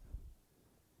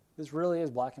 This really is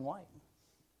black and white.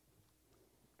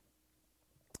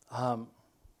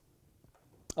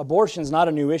 Abortion is not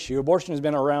a new issue. Abortion has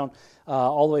been around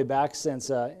all the way back since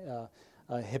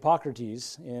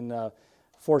Hippocrates in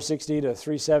 460 to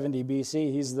 370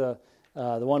 BC. He's the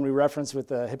one we reference with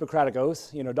the Hippocratic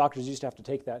Oath. You know, doctors used to have to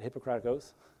take that Hippocratic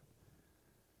Oath,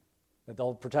 that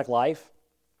they'll protect life.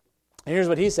 And here's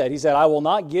what he said. He said, "I will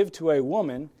not give to a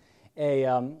woman a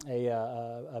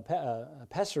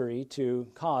pessary to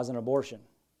cause an abortion."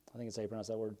 I think it's how you pronounce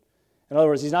that word. In other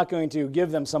words, he's not going to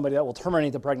give them somebody that will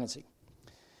terminate the pregnancy.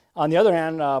 On the other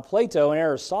hand, Plato and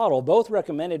Aristotle both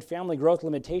recommended family growth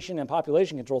limitation and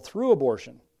population control through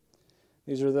abortion.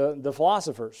 These are the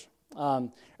philosophers.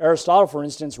 Aristotle, for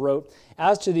instance, wrote,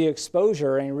 "As to the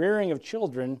exposure and rearing of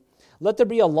children, let there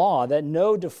be a law that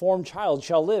no deformed child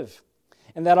shall live,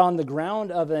 and that on the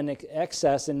ground of an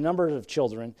excess in numbers of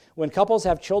children, when couples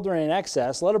have children in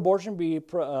excess, let abortion be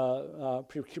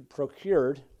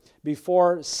procured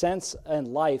before sense and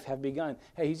life have begun."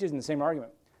 Hey, he's using the same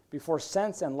argument. Before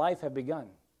sense and life have begun.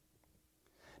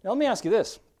 Now let me ask you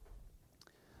this.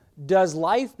 Does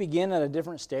life begin at a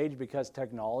different stage because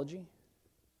technology?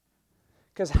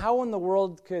 Because how in the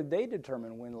world could they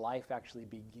determine when life actually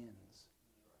begins?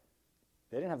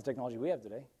 They didn't have the technology we have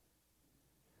today.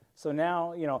 So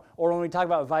now, or when we talk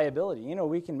about viability,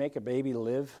 we can make a baby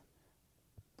live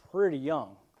pretty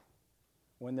young.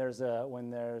 When there's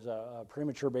a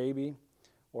premature baby,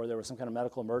 or there was some kind of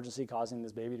medical emergency causing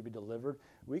this baby to be delivered,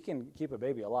 we can keep a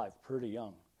baby alive pretty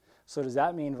young. So does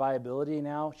that mean viability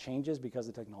now changes because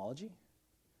of technology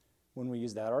when we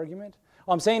use that argument?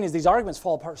 All I'm saying is these arguments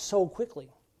fall apart so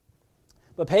quickly.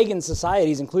 But pagan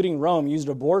societies, including Rome, used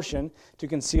abortion to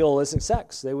conceal illicit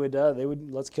sex. They would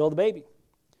let's kill the baby.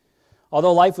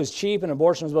 Although life was cheap and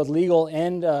abortion was both legal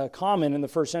and common in the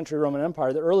first century Roman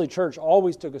Empire, the early church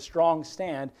always took a strong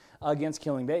stand against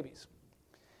killing babies.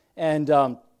 And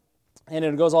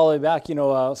it goes all the way back,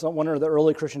 one of the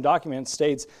early Christian documents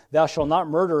states, "Thou shalt not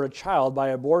murder a child by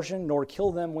abortion, nor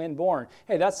kill them when born."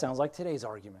 Hey, that sounds like today's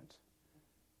argument.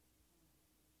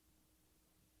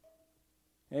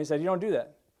 And he said, you don't do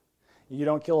that. You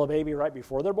don't kill a baby right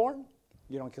before they're born.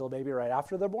 You don't kill a baby right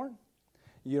after they're born.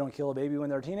 You don't kill a baby when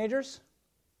they're teenagers.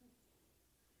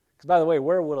 Because, by the way,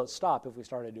 where will it stop if we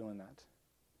started doing that?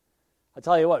 I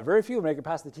tell you what, very few make it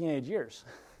past the teenage years.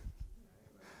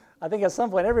 I think at some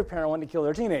point every parent wanted to kill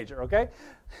their teenager, okay?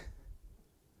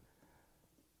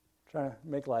 Trying to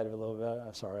make light of it a little bit.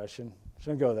 I'm sorry, I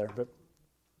shouldn't go there. But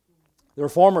the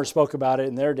Reformers spoke about it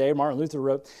in their day. Martin Luther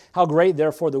wrote, "How great,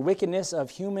 therefore, the wickedness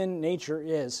of human nature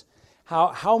is.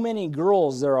 How many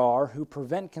girls there are who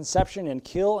prevent conception and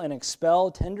kill and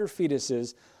expel tender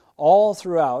fetuses all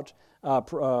throughout,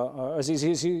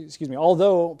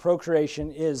 although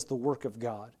procreation is the work of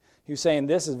God." He was saying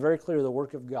this is very clearly the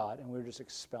work of God, and we're just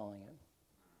expelling it.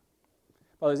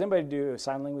 Well, does anybody do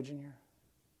sign language in here?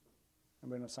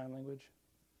 Anybody know sign language?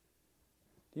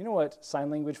 Do you know what sign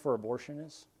language for abortion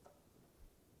is?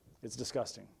 It's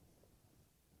disgusting.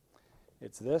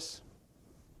 It's this.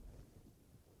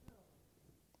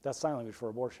 That's sign language for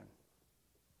abortion.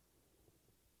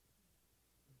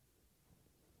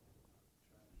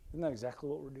 Isn't that exactly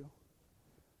what we're doing?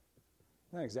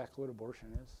 Isn't that exactly what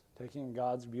abortion is? Taking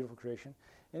God's beautiful creation.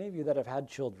 Any of you that have had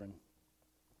children,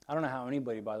 I don't know how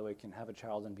anybody, by the way, can have a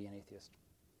child and be an atheist.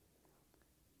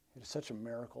 It is such a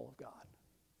miracle of God.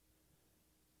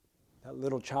 That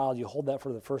little child, you hold that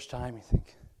for the first time, you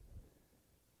think,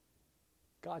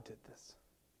 God did this.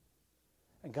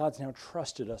 And God's now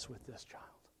trusted us with this child.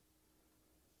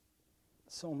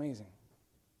 It's so amazing.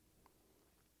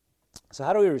 So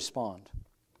how do we respond?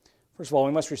 First of all,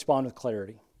 we must respond with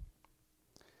clarity.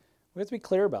 We have to be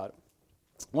clear about it.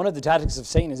 One of the tactics of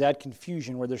Satan is add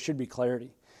confusion where there should be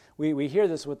clarity. We hear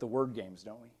this with the word games,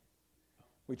 don't we?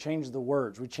 We change the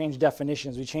words. We change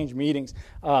definitions. We change meanings.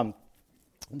 Planned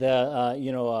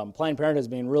Parenthood has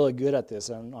been really good at this,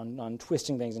 on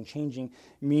twisting things and changing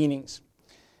meanings.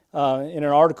 In an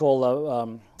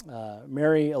article,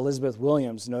 Mary Elizabeth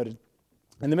Williams noted,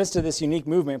 "In the midst of this unique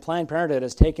movement, Planned Parenthood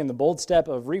has taken the bold step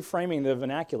of reframing the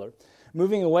vernacular,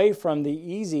 moving away from the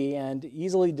easy and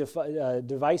easily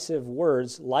divisive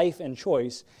words life and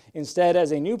choice. Instead,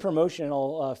 as a new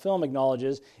promotional film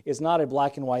acknowledges, it's not a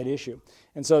black and white issue."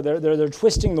 And so they're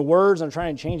twisting the words and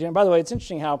trying to change it. And by the way, it's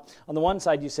interesting how on the one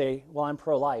side you say, well, I'm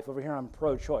pro-life. Over here I'm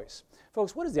pro-choice.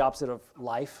 Folks, what is the opposite of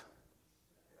life?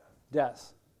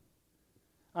 death.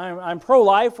 I'm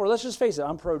pro-life, or let's just face it,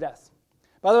 I'm pro-death.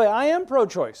 By the way, I am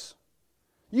pro-choice.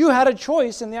 You had a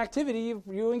choice in the activity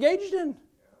you engaged in.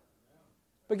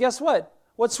 But guess what?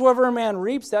 Whatsoever a man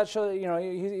reaps, that shall,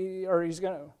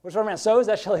 whatsoever a man sows,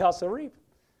 that shall he also reap.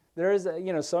 There is,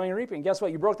 sowing and reaping. Guess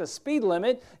what? You broke the speed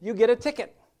limit, you get a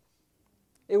ticket.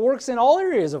 It works in all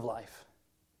areas of life.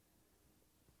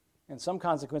 And some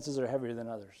consequences are heavier than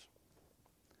others.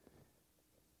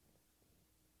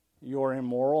 You're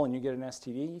immoral and you get an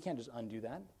STD, you can't just undo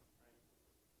that.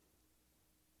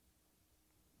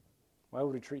 Why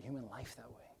would we treat human life that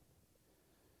way?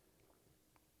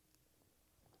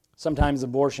 Sometimes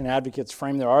abortion advocates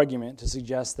frame their argument to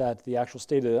suggest that the actual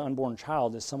state of the unborn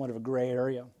child is somewhat of a gray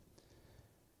area.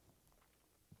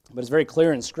 But it's very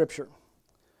clear in Scripture.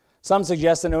 Some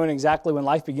suggest that knowing exactly when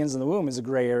life begins in the womb is a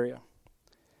gray area.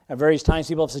 At various times,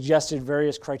 people have suggested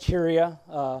various criteria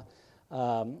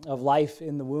of life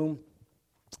in the womb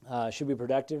should be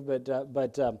productive,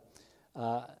 but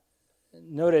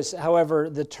notice, however,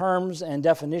 the terms and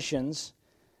definitions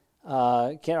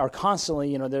are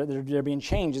constantly, they're being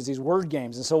changed as these word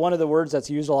games. And so one of the words that's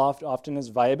used often is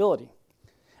viability.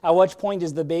 At which point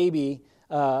is the baby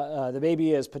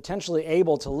is potentially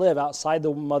able to live outside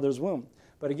the mother's womb?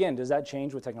 But again, does that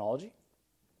change with technology?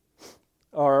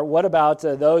 Or what about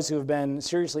those who have been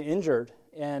seriously injured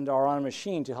and are on a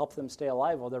machine to help them stay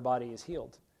alive while their body is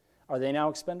healed? Are they now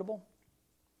expendable?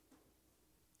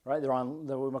 Right? They're on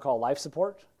what we might call life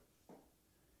support.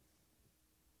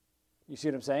 You see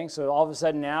what I'm saying? So all of a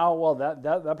sudden now, well,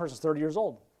 that person's 30 years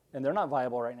old, and they're not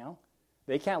viable right now.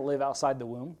 They can't live outside the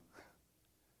womb.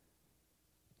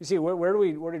 You see, where do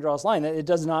we draw this line?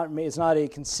 It's not a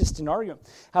consistent argument.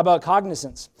 How about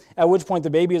cognizance? At which point the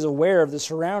baby is aware of the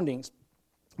surroundings.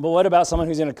 But what about someone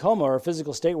who's in a coma or a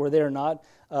physical state where they are not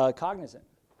cognizant?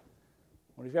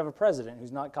 What if you have a president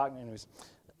who's not cognizant?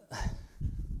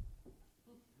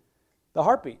 The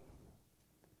heartbeat.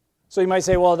 So you might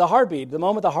say, well, the heartbeat. The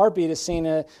moment the heartbeat is seen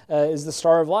is the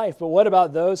star of life. But what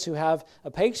about those who have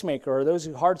a pacemaker or those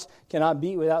whose hearts cannot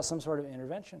beat without some sort of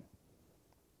intervention?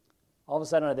 All of a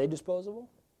sudden, are they disposable?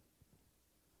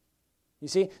 You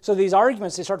see? So these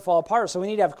arguments, they start to fall apart. So we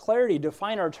need to have clarity,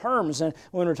 define our terms. And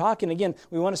when we're talking, again,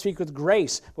 we want to speak with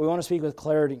grace, but we want to speak with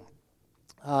clarity.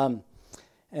 The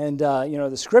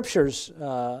Scriptures,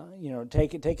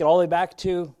 take it all the way back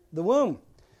to the womb.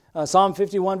 Psalm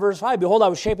 51, verse 5, Behold, I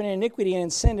was shapen in iniquity and in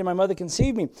sin, and my mother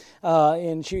conceived me.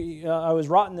 I was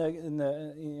wrought in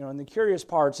the curious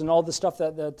parts and all the stuff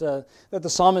that the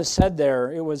psalmist said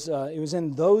there. It was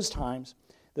in those times,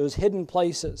 those hidden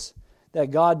places, that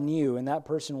God knew, and that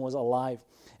person was alive.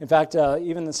 In fact,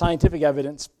 even the scientific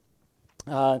evidence,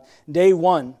 day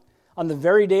one, on the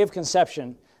very day of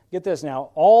conception, get this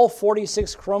now, all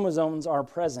 46 chromosomes are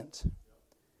present.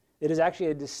 It is actually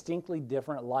a distinctly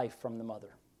different life from the mother.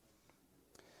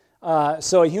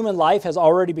 So a human life has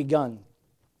already begun.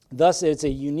 Thus, it's a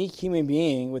unique human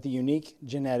being with a unique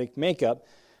genetic makeup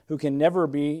who can never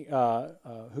be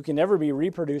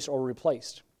reproduced or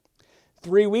replaced.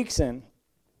 3 weeks in,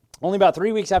 only about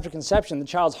 3 weeks after conception, the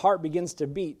child's heart begins to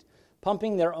beat,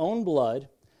 pumping their own blood,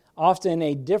 often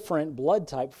a different blood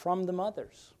type from the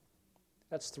mother's.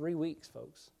 That's 3 weeks,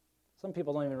 folks. Some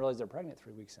people don't even realize they're pregnant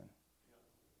 3 weeks in.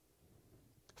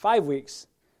 5 weeks.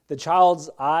 The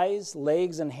child's eyes,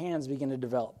 legs, and hands begin to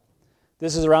develop.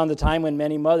 This is around the time when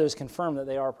many mothers confirm that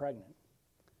they are pregnant.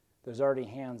 There's already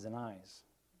hands and eyes.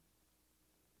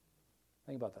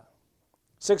 Think about that.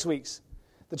 6 weeks.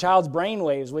 The child's brain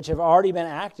waves, which have already been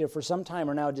active for some time,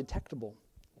 are now detectable.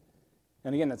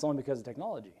 And again, that's only because of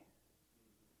technology.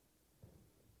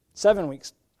 7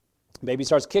 weeks. The baby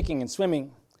starts kicking and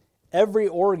swimming. Every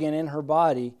organ in her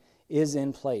body is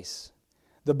in place.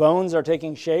 The bones are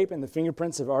taking shape, and the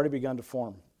fingerprints have already begun to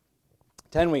form.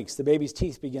 10 weeks, the baby's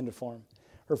teeth begin to form.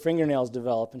 Her fingernails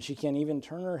develop, and she can even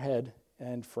turn her head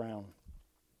and frown.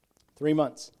 3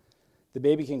 months, the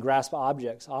baby can grasp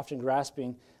objects, often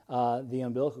grasping the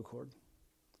umbilical cord.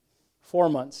 4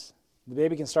 months, the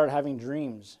baby can start having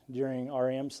dreams during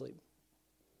REM sleep.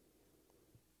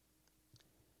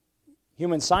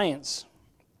 Human science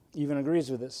even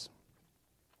agrees with this.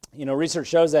 Research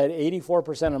shows that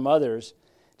 84% of mothers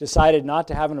decided not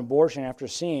to have an abortion after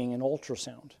seeing an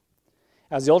ultrasound.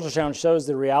 As the ultrasound shows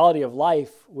the reality of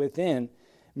life within,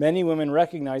 many women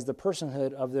recognize the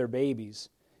personhood of their babies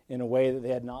in a way that they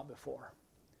had not before.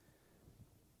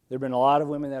 There have been a lot of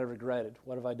women that have regretted,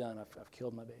 what have I done? I've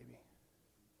killed my baby.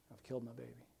 I've killed my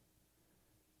baby.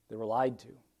 They were lied to.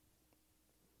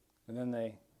 And then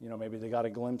they, maybe they got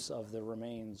a glimpse of the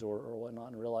remains or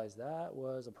whatnot and realized that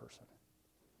was a person.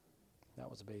 That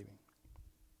was a baby.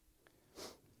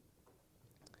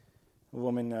 a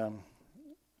woman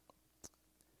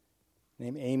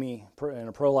named Amy in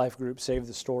a pro-life group, Save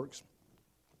the Storks.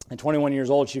 At 21 years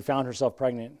old, she found herself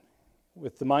pregnant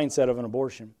with the mindset of an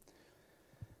abortion.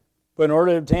 But in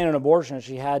order to obtain an abortion,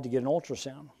 she had to get an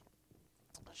ultrasound.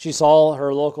 She saw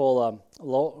her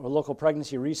local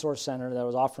pregnancy resource center that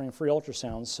was offering free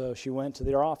ultrasounds, so she went to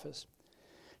their office.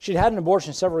 She'd had an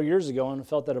abortion several years ago and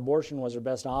felt that abortion was her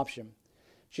best option.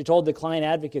 She told the client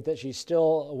advocate that she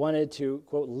still wanted to,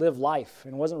 quote, live life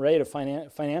and wasn't ready to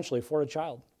financially afford a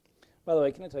child. By the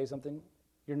way, can I tell you something?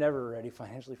 You're never ready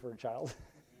financially for a child.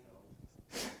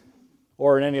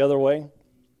 Or in any other way.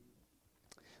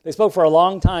 They spoke for a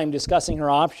long time discussing her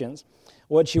options,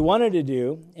 what she wanted to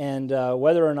do, and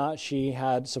whether or not she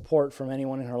had support from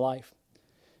anyone in her life.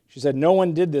 She said, "No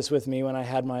one did this with me when I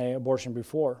had my abortion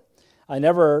before. I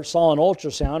never saw an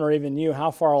ultrasound or even knew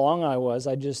how far along I was.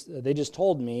 They just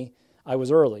told me I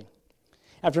was early."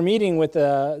 After meeting with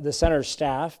the center's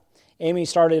staff, Amy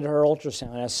started her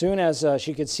ultrasound. As soon as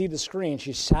she could see the screen,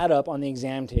 she sat up on the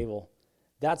exam table.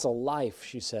 "That's a life,"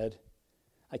 she said.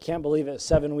 "I can't believe at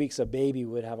 7 weeks a baby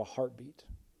would have a heartbeat."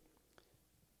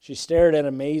 She stared in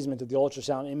amazement at the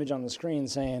ultrasound image on the screen,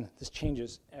 saying, "This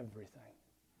changes everything."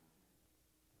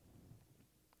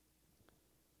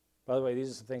 By the way,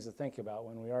 these are some things to think about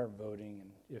when we are voting,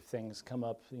 and if things come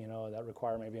up, that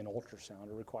require maybe an ultrasound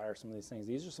or require some of these things.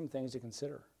 These are some things to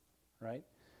consider, right?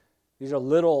 These are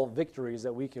little victories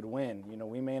that we could win.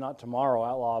 We may not tomorrow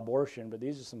outlaw abortion, but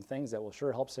these are some things that will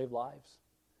sure help save lives.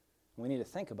 We need to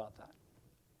think about that.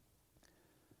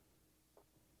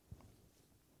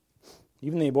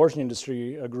 Even the abortion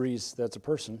industry agrees that's a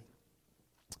person.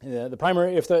 It is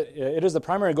the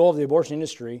primary goal of the abortion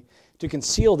industry to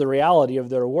conceal the reality of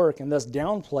their work and thus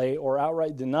downplay or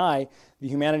outright deny the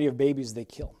humanity of babies they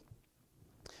kill.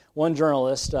 One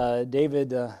journalist, David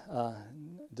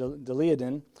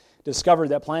Deliadin, discovered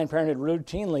that Planned Parenthood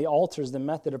routinely alters the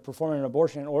method of performing an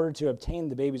abortion in order to obtain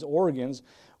the baby's organs,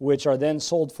 which are then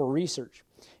sold for research.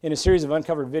 In a series of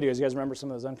uncovered videos, you guys remember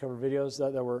some of those uncovered videos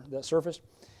that surfaced?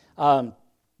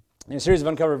 In a series of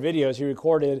uncovered videos, he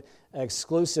recorded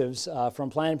exclusives from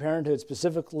Planned Parenthood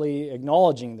specifically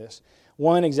acknowledging this.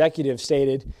 One executive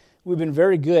stated, "We've been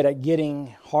very good at getting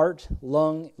heart,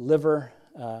 lung, liver,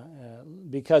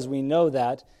 because we know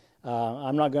that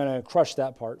I'm not going to crush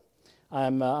that part.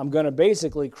 I'm going to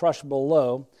basically crush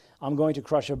below, I'm going to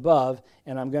crush above,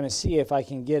 and I'm going to see if I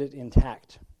can get it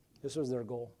intact." This was their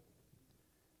goal.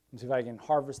 And see if I can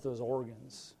harvest those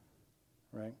organs,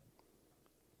 right?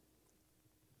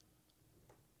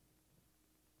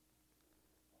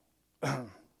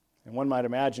 And one might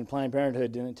imagine Planned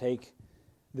Parenthood didn't take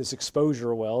this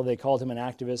exposure well. They called him an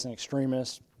activist and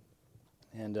extremist,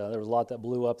 and there was a lot that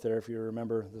blew up there if you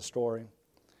remember the story.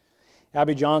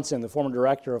 Abby Johnson, the former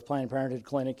director of Planned Parenthood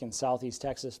Clinic in Southeast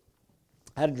Texas,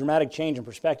 had a dramatic change in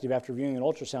perspective after viewing an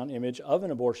ultrasound image of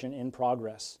an abortion in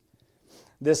progress.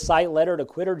 This sight led her to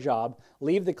quit her job,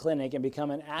 leave the clinic, and become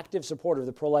an active supporter of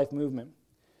the pro-life movement.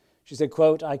 She said,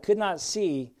 quote, I could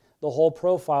see the whole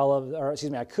profile of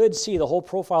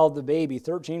the baby,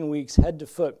 13 weeks, head to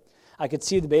foot. I could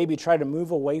see the baby try to move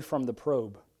away from the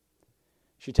probe.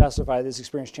 She testified this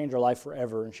experience changed her life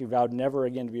forever, and she vowed never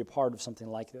again to be a part of something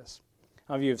like this.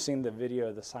 How many of you have seen the video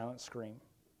of the silent scream?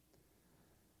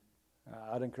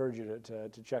 I'd encourage you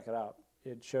to check it out.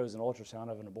 It shows an ultrasound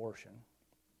of an abortion.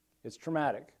 It's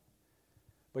traumatic,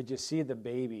 but you see the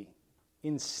baby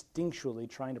instinctually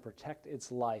trying to protect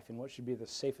its life in what should be the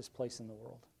safest place in the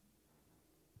world.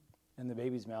 And the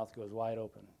baby's mouth goes wide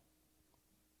open.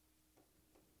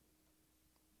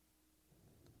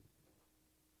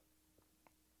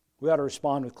 We ought to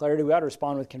respond with clarity. We ought to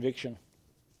respond with conviction.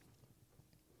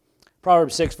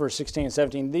 Proverbs 6, verse 16 and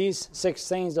 17. These 6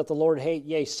 things doth the Lord hate,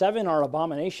 yea, 7 are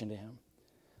abomination to him.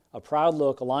 A proud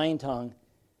look, a lying tongue,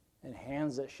 and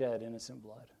hands that shed innocent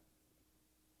blood.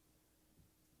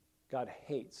 God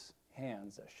hates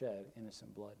hands that shed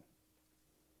innocent blood.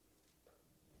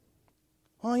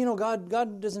 Well,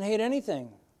 God doesn't hate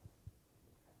anything.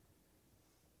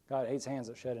 God hates hands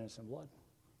that shed innocent blood.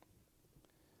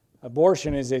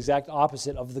 Abortion is the exact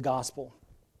opposite of the gospel.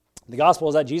 The gospel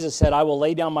is that Jesus said, I will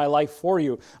lay down my life for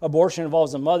you. Abortion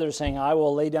involves a mother saying, I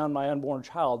will lay down my unborn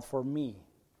child for me.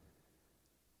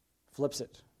 Flips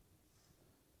it.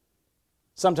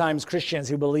 Sometimes Christians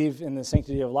who believe in the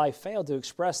sanctity of life fail to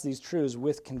express these truths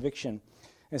with conviction.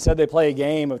 Instead, they play a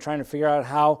game of trying to figure out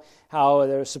how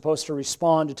they're supposed to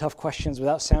respond to tough questions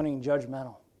without sounding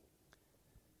judgmental.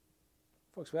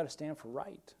 Folks, we got to stand for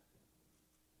right.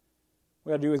 We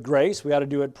got to do it with grace. We got to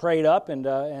do it prayed up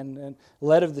and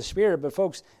led of the Spirit. But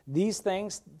folks, these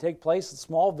things take place in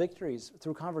small victories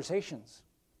through conversations.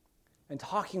 and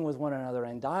talking with one another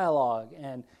and dialogue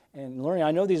and learning.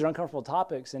 I know these are uncomfortable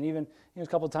topics, and even a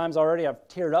couple of times already I've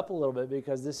teared up a little bit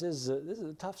because this is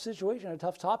a tough situation, a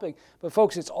tough topic. But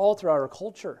folks, it's all throughout our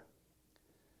culture.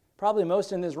 Probably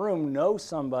most in this room know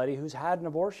somebody who's had an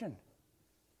abortion.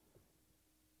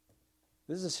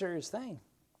 This is a serious thing.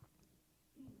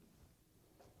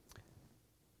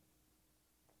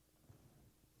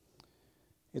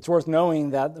 It's worth knowing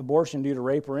that abortion due to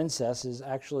rape or incest is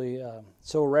actually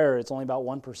so rare, it's only about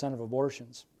 1% of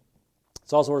abortions.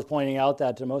 It's also worth pointing out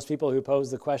that most people who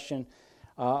pose the question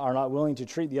are not willing to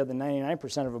treat the other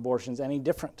 99% of abortions any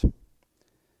different.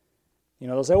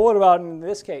 They'll say, well, what about in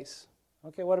this case?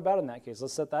 Okay, what about in that case?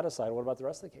 Let's set that aside. What about the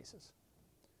rest of the cases?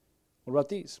 What about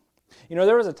these?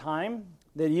 There was a time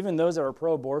that even those that were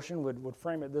pro-abortion would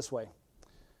frame it this way.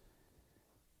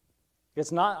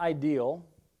 It's not ideal,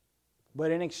 but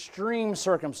in extreme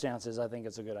circumstances, I think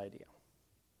it's a good idea.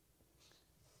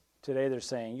 Today they're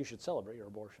saying you should celebrate your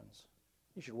abortions.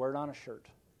 You should wear it on a shirt.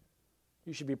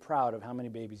 You should be proud of how many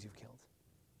babies you've killed.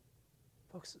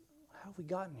 Folks, how have we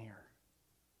gotten here?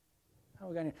 How have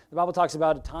we gotten here? The Bible talks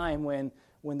about a time when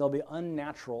there'll be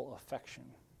unnatural affection.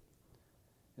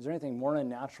 Is there anything more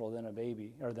unnatural than a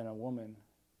baby or than a woman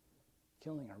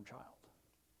killing her child?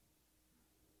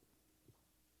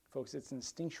 Folks, it's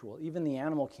instinctual. Even the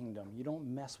animal kingdom, you don't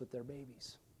mess with their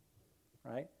babies,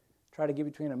 right? Try to get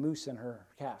between a moose and her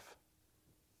calf.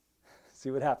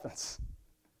 See what happens.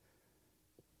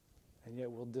 And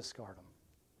yet we'll discard them.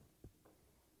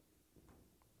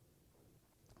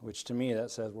 Which to me,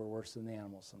 that says we're worse than the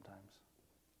animals sometimes.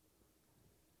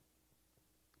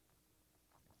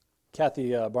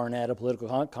 Kathy Barnett, a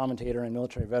political commentator and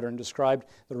military veteran, described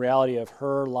the reality of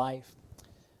her life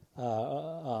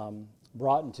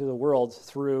brought into the world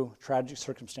through tragic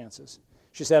circumstances.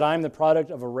 She said, I'm the product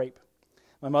of a rape.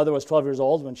 My mother was 12 years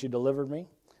old when she delivered me.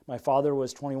 My father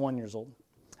was 21 years old.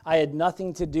 I had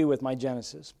nothing to do with my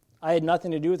genesis. I had nothing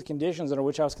to do with the conditions under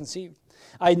which I was conceived.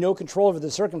 I had no control over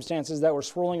the circumstances that were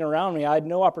swirling around me. I had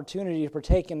no opportunity to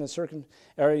partake in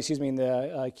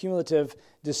the cumulative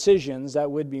decisions that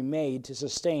would be made to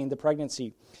sustain the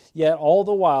pregnancy. Yet all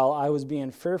the while, I was being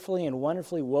fearfully and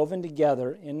wonderfully woven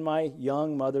together in my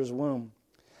young mother's womb.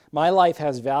 My life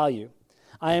has value.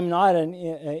 I am not an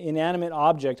inanimate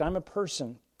object. I'm a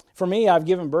person. For me, I've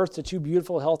given birth to two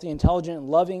beautiful, healthy, intelligent, and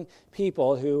loving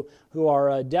people who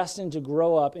are destined to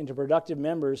grow up into productive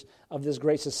members of this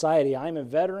great society. I am a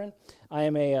veteran. I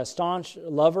am a staunch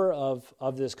lover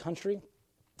of this country.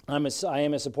 I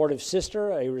am a supportive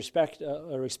sister, a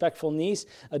respectful niece,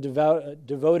 a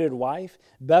devoted wife.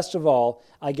 Best of all,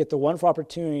 I get the wonderful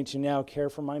opportunity to now care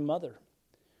for my mother.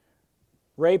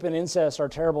 Rape and incest are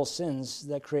terrible sins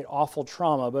that create awful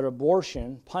trauma, but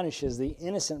abortion punishes the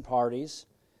innocent parties,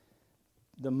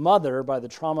 the mother by the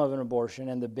trauma of an abortion,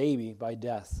 and the baby by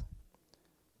death.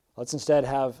 Let's instead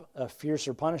have a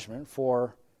fiercer punishment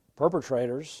for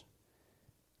perpetrators,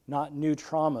 not new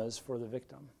traumas for the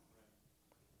victim.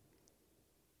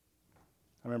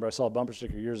 I remember I saw a bumper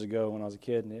sticker years ago when I was a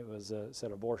kid, and it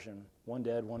said abortion, 1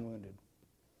 dead, 1 wounded.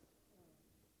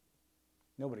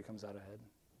 Nobody comes out ahead.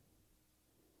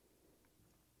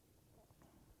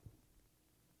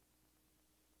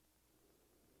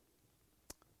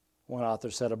 One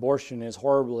author said abortion is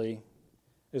horrible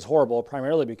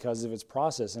primarily because of its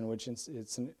process in which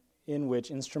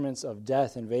instruments of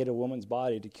death invade a woman's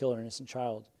body to kill her innocent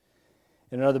child.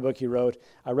 In another book he wrote,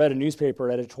 I read a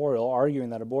newspaper editorial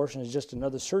arguing that abortion is just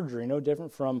another surgery, no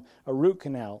different from a root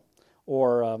canal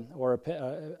or a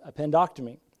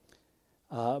appendectomy.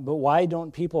 But why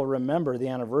don't people remember the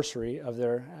anniversary of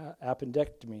their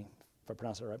appendectomy, if I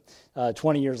pronounce it right,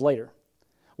 20 years later?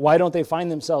 Why don't they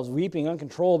find themselves weeping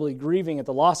uncontrollably, grieving at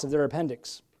the loss of their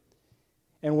appendix?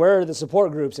 And where are the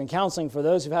support groups and counseling for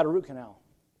those who've had a root canal?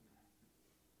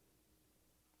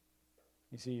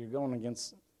 You see, you're going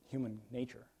against human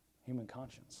nature, human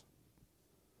conscience.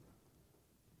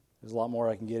 There's a lot more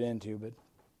I can get into, but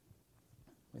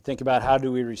we think about how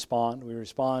do we respond. We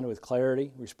respond with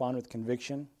clarity. We respond with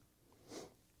conviction.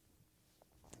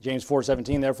 James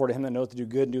 4:17, therefore to him that knoweth to do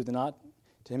good and doeth it not,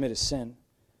 to him it is sin.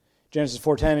 Genesis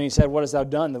 4:10, and he said, what hast thou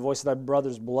done? The voice of thy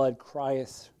brother's blood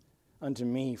crieth unto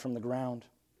me from the ground.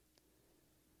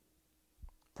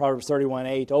 Proverbs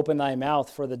 31:8, open thy mouth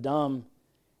for the dumb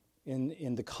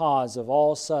in the cause of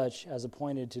all such as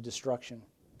appointed to destruction.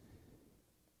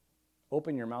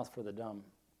 Open your mouth for the dumb.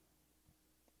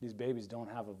 These babies don't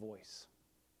have a voice,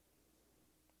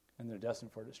 and they're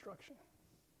destined for destruction.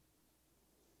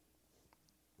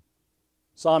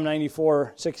 Psalm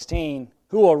 94:16,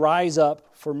 who will rise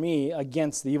up for me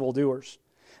against the evildoers?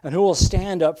 And who will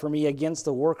stand up for me against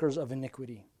the workers of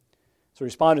iniquity? So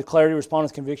respond with clarity, respond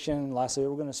with conviction. And lastly,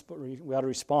 we ought to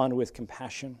respond with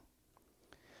compassion.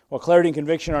 While clarity and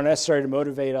conviction are necessary to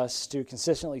motivate us to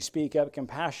consistently speak up,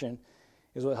 compassion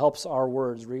is what helps our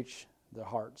words reach their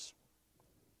hearts.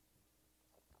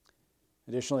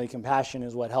 Additionally, compassion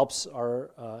is what helps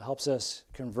us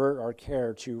convert our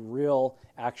care to real,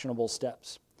 actionable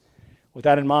steps. With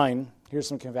that in mind, here's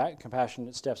some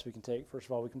compassionate steps we can take. First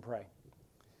of all, we can pray.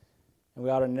 And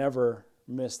we ought to never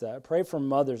miss that. Pray for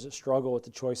mothers that struggle with the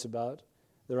choice about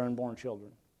their unborn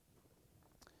children.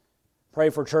 Pray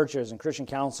for churches and Christian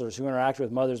counselors who interact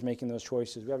with mothers making those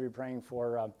choices. We have to be praying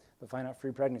for the Find Out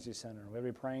Free Pregnancy Center. We have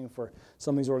to be praying for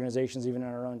some of these organizations even in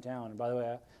our own town. And by the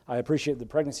way, I appreciate the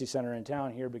pregnancy center in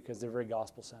town here because they're very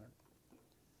gospel-centered.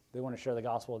 They want to share the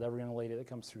gospel with every young lady that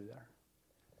comes through there.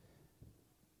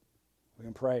 We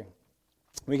can pray.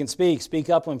 We can speak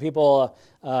up when people,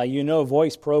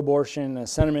 voice pro-abortion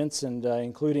sentiments and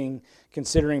including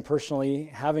considering personally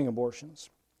having abortions.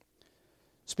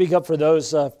 Speak up for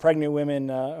those pregnant women,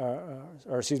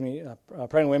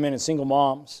 pregnant women and single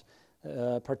moms.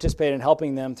 Participate in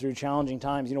helping them through challenging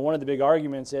times. You know, one of the big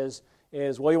arguments is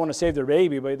well, you want to save their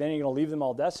baby, but then you're going to leave them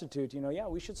all destitute.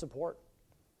 We should support.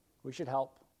 We should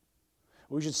help.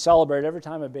 We should celebrate every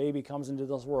time a baby comes into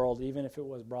this world, even if it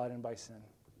was brought in by sin.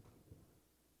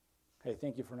 Hey,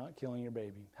 thank you for not killing your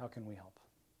baby. How can we help?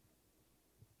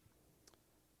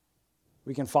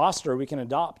 We can foster, we can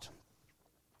adopt.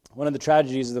 One of the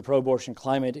tragedies of the pro-abortion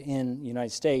climate in the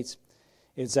United States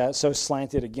is that it's so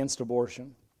slanted against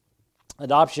abortion.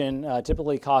 Adoption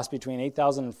typically costs between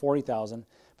 $8,000 and $40,000,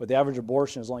 but the average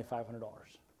abortion is only $500. Can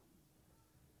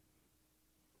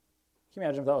you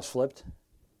imagine if that was flipped?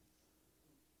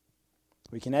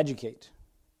 We can educate.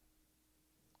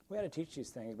 We had to teach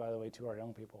these things, by the way, to our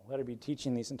young people. We had to be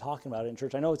teaching these and talking about it in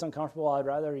church. I know it's uncomfortable. I'd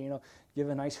rather, give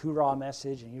a nice hoorah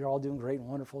message, and you're all doing great and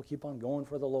wonderful. Keep on going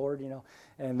for the Lord,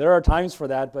 And there are times for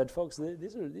that, but folks,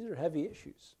 these are heavy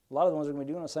issues. A lot of the ones we're going to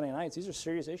be doing on Sunday nights, these are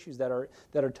serious issues that are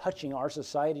touching our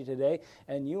society today.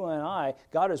 And you and I,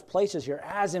 God has placed us here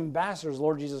as ambassadors,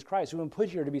 Lord Jesus Christ, who have been put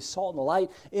here to be salt and light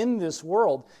in this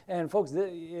world. And folks,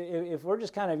 if we're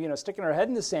just kind of sticking our head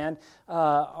in the sand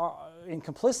and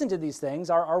complicit to these things,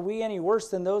 are we any worse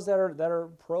than those that are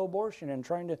pro-abortion and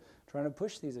trying to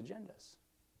push these agendas?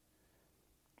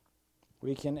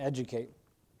 We can educate.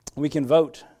 We can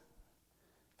vote.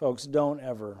 Folks, don't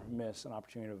ever miss an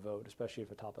opportunity to vote, especially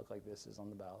if a topic like this is on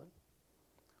the ballot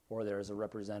or there is a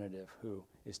representative who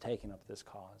is taking up this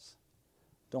cause.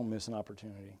 Don't miss an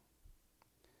opportunity.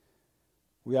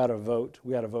 We ought to vote.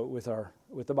 We ought to vote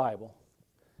with the Bible,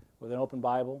 with an open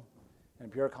Bible and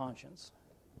a pure conscience.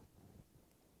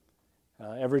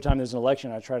 Every time there's an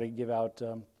election, I try to give out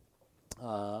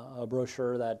a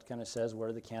brochure that kind of says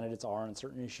where the candidates are on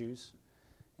certain issues.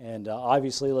 And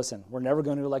obviously, listen, we're never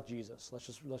going to elect Jesus. Let's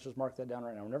just mark that down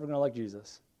right now. We're never going to elect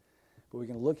Jesus. But we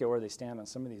can look at where they stand on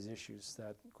some of these issues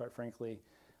that, quite frankly,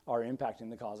 are impacting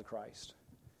the cause of Christ.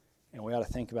 And we ought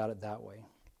to think about it that way.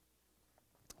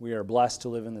 We are blessed to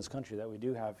live in this country that we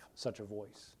do have such a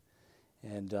voice.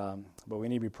 And but we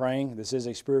need to be praying. This is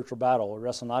a spiritual battle. We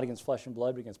wrestle not against flesh and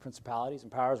blood, but against principalities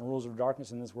and powers and rulers of darkness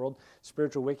in this world,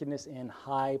 spiritual wickedness in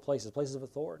high places, places of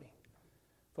authority.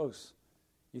 Folks,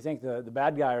 you think the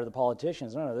bad guy are the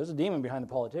politicians. No, there's a demon behind the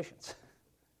politicians.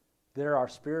 There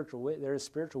is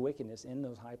spiritual wickedness in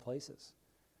those high places.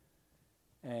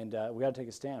 And we got to take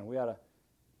a stand. We got to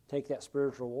take that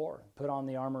spiritual war, put on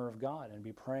the armor of God, and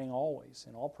be praying always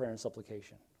in all prayer and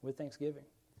supplication with thanksgiving.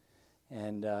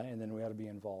 And then we ought to be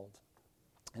involved.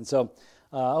 And so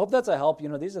I hope that's a help.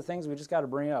 These are things we just got to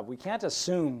bring up. We can't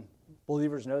assume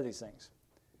believers know these things.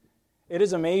 It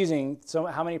is amazing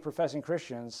how many professing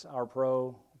Christians are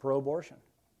pro-abortion.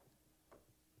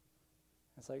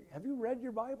 It's like, have you read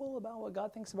your Bible about what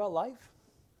God thinks about life?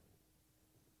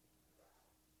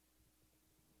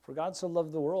 For God so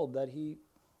loved the world that he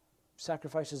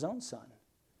sacrificed his own son.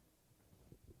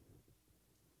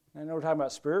 I know we're talking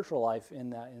about spiritual life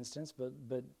in that instance,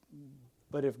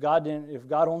 but if God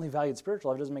only valued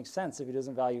spiritual life, it doesn't make sense if he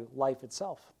doesn't value life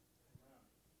itself.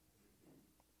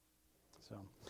 So